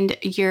find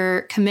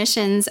your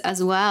commissions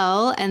as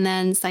well. And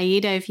then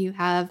Saida, if you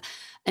have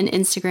an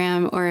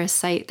Instagram or a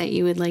site that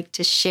you would like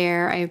to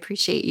share, I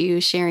appreciate you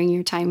sharing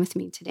your time with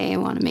me today. I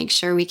want to make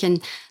sure we can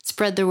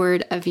spread the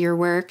word of your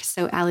work.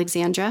 So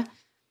Alexandra.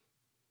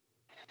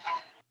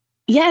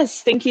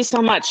 Yes, thank you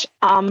so much.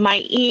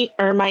 My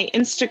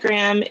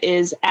Instagram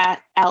is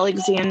at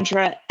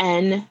Alexandra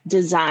N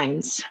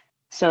Designs.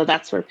 So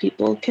that's where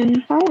people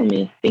can follow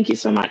me. Thank you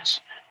so much.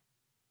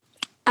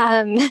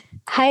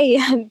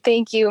 Hi,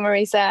 thank you,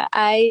 Marisa.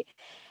 I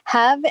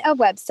have a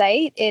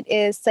website. It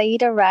is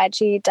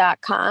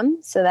saidaraji.com.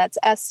 So that's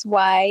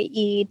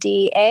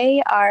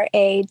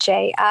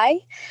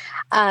SYEDARAJI.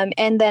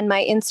 And then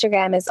my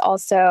Instagram is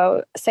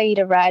also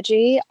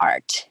Saidaraji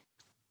Art.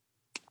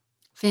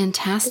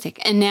 Fantastic.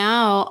 And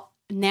now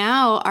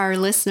our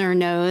listener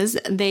knows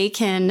they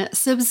can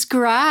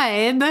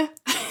subscribe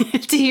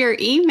to your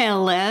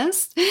email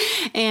list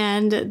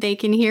and they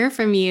can hear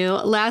from you.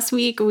 Last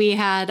week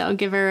I'll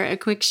give her a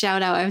quick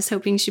shout out. I was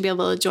hoping she'd be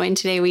able to join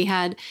today. We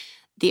had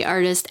the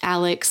artist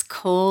Alex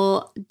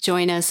Cole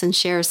join us and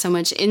share so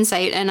much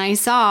insight. And I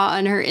saw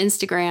on her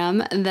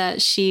Instagram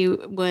that she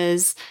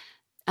was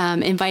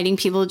inviting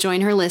people to join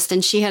her list.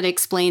 And she had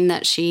explained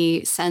that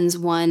she sends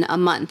one a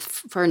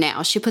month for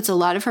now. She puts a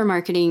lot of her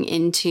marketing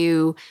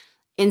into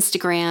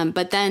Instagram,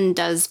 but then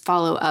does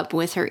follow up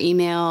with her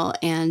email,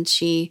 and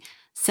she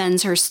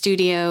sends her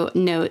studio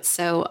notes.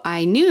 So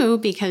I knew,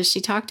 because she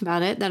talked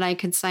about it, that I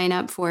could sign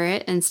up for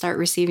it and start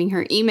receiving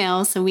her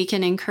email, so we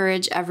can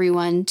encourage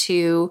everyone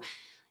to,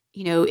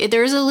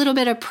 there's a little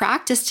bit of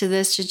practice to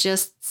this, to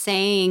just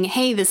saying,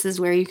 hey, this is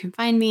where you can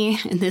find me.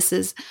 And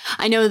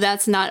I know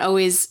that's not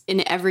always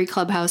in every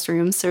Clubhouse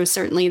room. So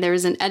certainly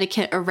there's an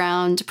etiquette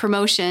around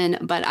promotion,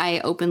 but I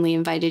openly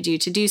invited you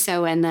to do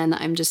so. And then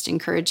I'm just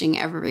encouraging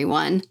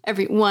everyone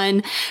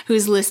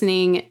who's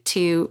listening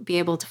to be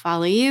able to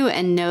follow you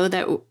and know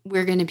that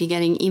we're going to be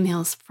getting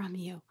emails from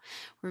you.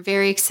 We're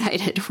very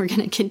excited. We're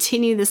going to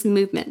continue this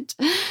movement.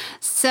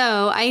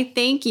 So I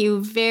thank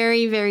you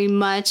very, very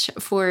much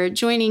for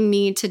joining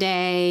me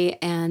today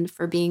and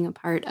for being a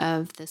part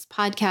of this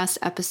podcast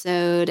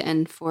episode,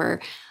 and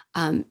for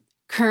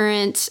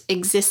current,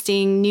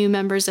 existing, new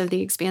members of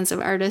the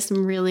Expansive Artist.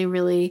 I'm really,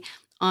 really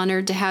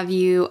honored to have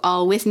you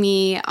all with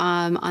me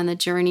on the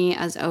journey.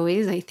 As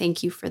always, I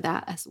thank you for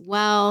that as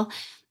well.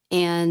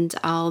 And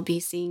I'll be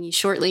seeing you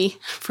shortly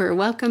for a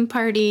welcome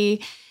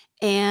party.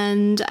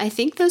 And I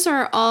think those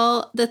are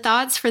all the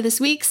thoughts for this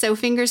week. So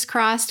fingers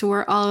crossed,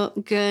 we're all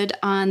good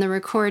on the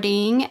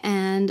recording,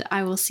 and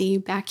I will see you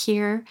back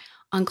here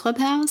on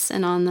Clubhouse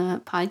and on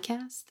the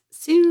podcast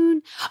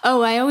soon.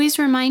 Oh, I always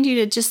remind you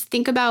to just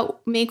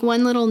make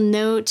one little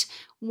note,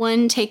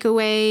 one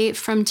takeaway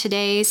from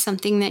today,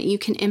 something that you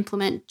can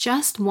implement,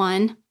 just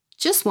one,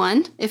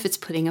 if it's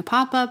putting a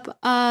pop-up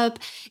up,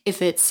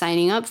 if it's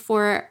signing up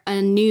for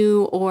a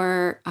new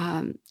or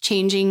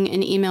changing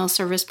an email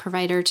service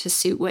provider to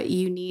suit what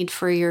you need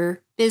for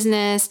your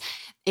business,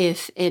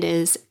 if it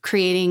is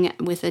creating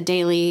with a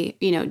daily,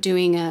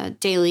 doing a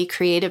daily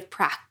creative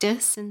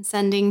practice and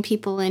sending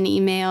people an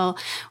email.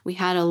 We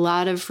had a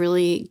lot of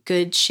really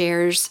good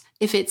shares.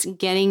 If it's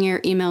getting your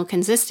email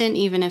consistent,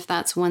 even if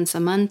that's once a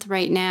month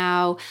right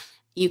now,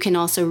 you can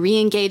also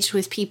re-engage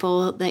with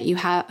people that you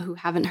have who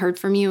haven't heard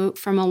from you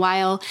from a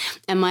while.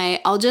 And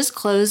I'll just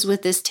close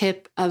with this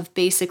tip of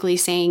basically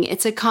saying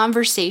it's a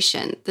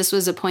conversation. This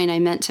was a point I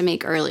meant to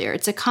make earlier.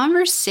 It's a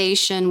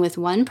conversation with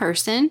one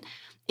person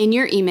in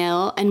your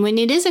email. And when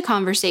it is a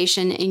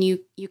conversation and you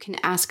can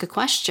ask a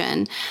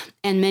question,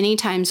 and many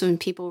times when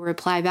people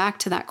reply back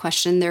to that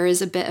question, there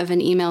is a bit of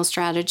an email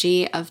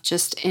strategy of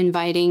just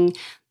inviting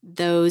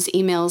those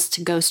emails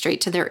to go straight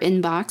to their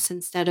inbox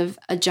instead of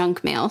a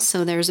junk mail.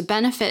 So there's a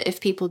benefit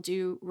if people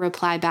do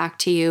reply back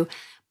to you,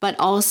 but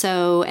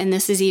also, and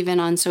this is even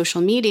on social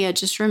media,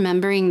 just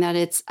remembering that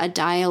it's a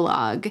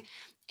dialogue.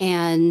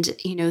 And,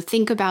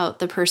 think about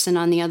the person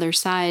on the other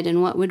side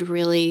and what would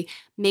really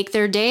make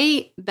their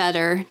day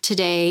better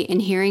today in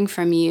hearing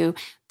from you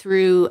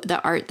through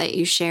the art that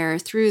you share,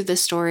 through the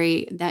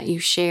story that you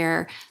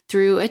share,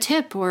 through a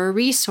tip or a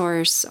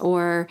resource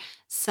or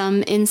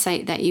some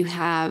insight that you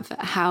have.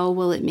 How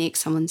will it make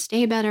someone's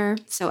day better?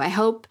 So I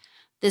hope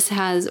this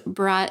has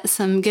brought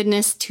some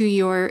goodness to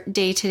your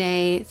day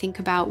today. Think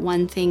about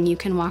one thing you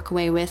can walk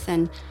away with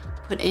and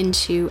put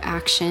into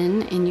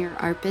action in your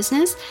art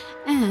business.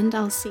 And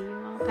I'll see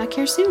you all back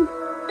here soon.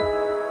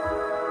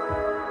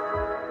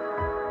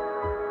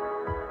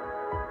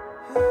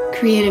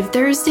 Creative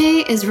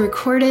Thursday is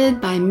recorded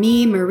by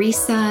me,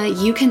 Marisa.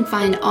 You can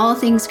find all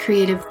things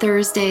Creative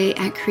Thursday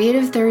at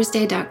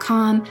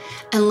creativethursday.com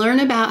and learn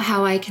about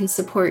how I can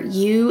support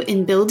you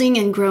in building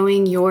and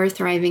growing your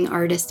thriving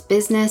artist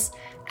business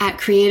at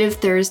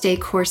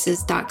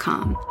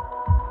creativethursdaycourses.com.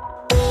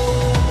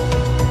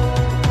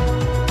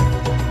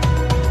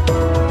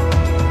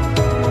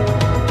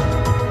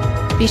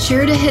 Be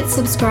sure to hit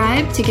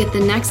subscribe to get the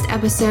next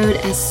episode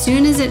as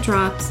soon as it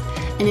drops.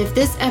 And if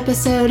this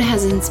episode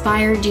has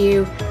inspired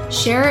you,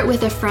 share it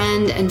with a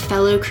friend and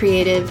fellow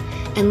creative,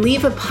 and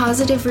leave a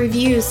positive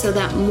review so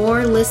that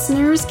more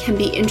listeners can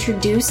be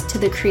introduced to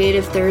the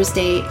Creative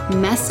Thursday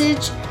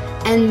message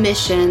and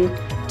mission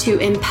to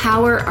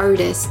empower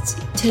artists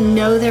to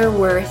know their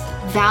worth,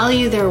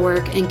 value their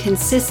work, and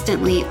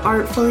consistently,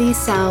 artfully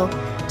sell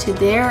to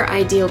their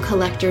ideal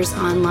collectors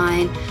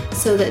online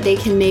so that they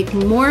can make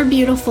more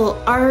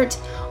beautiful art,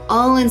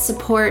 all in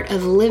support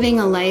of living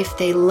a life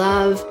they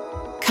love.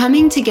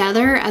 Coming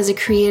together as a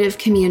creative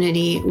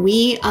community,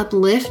 we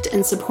uplift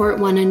and support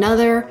one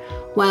another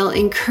while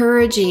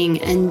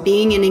encouraging and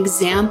being an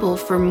example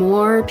for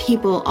more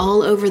people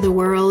all over the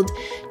world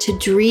to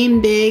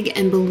dream big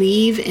and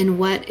believe in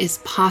what is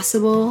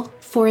possible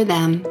for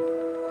them.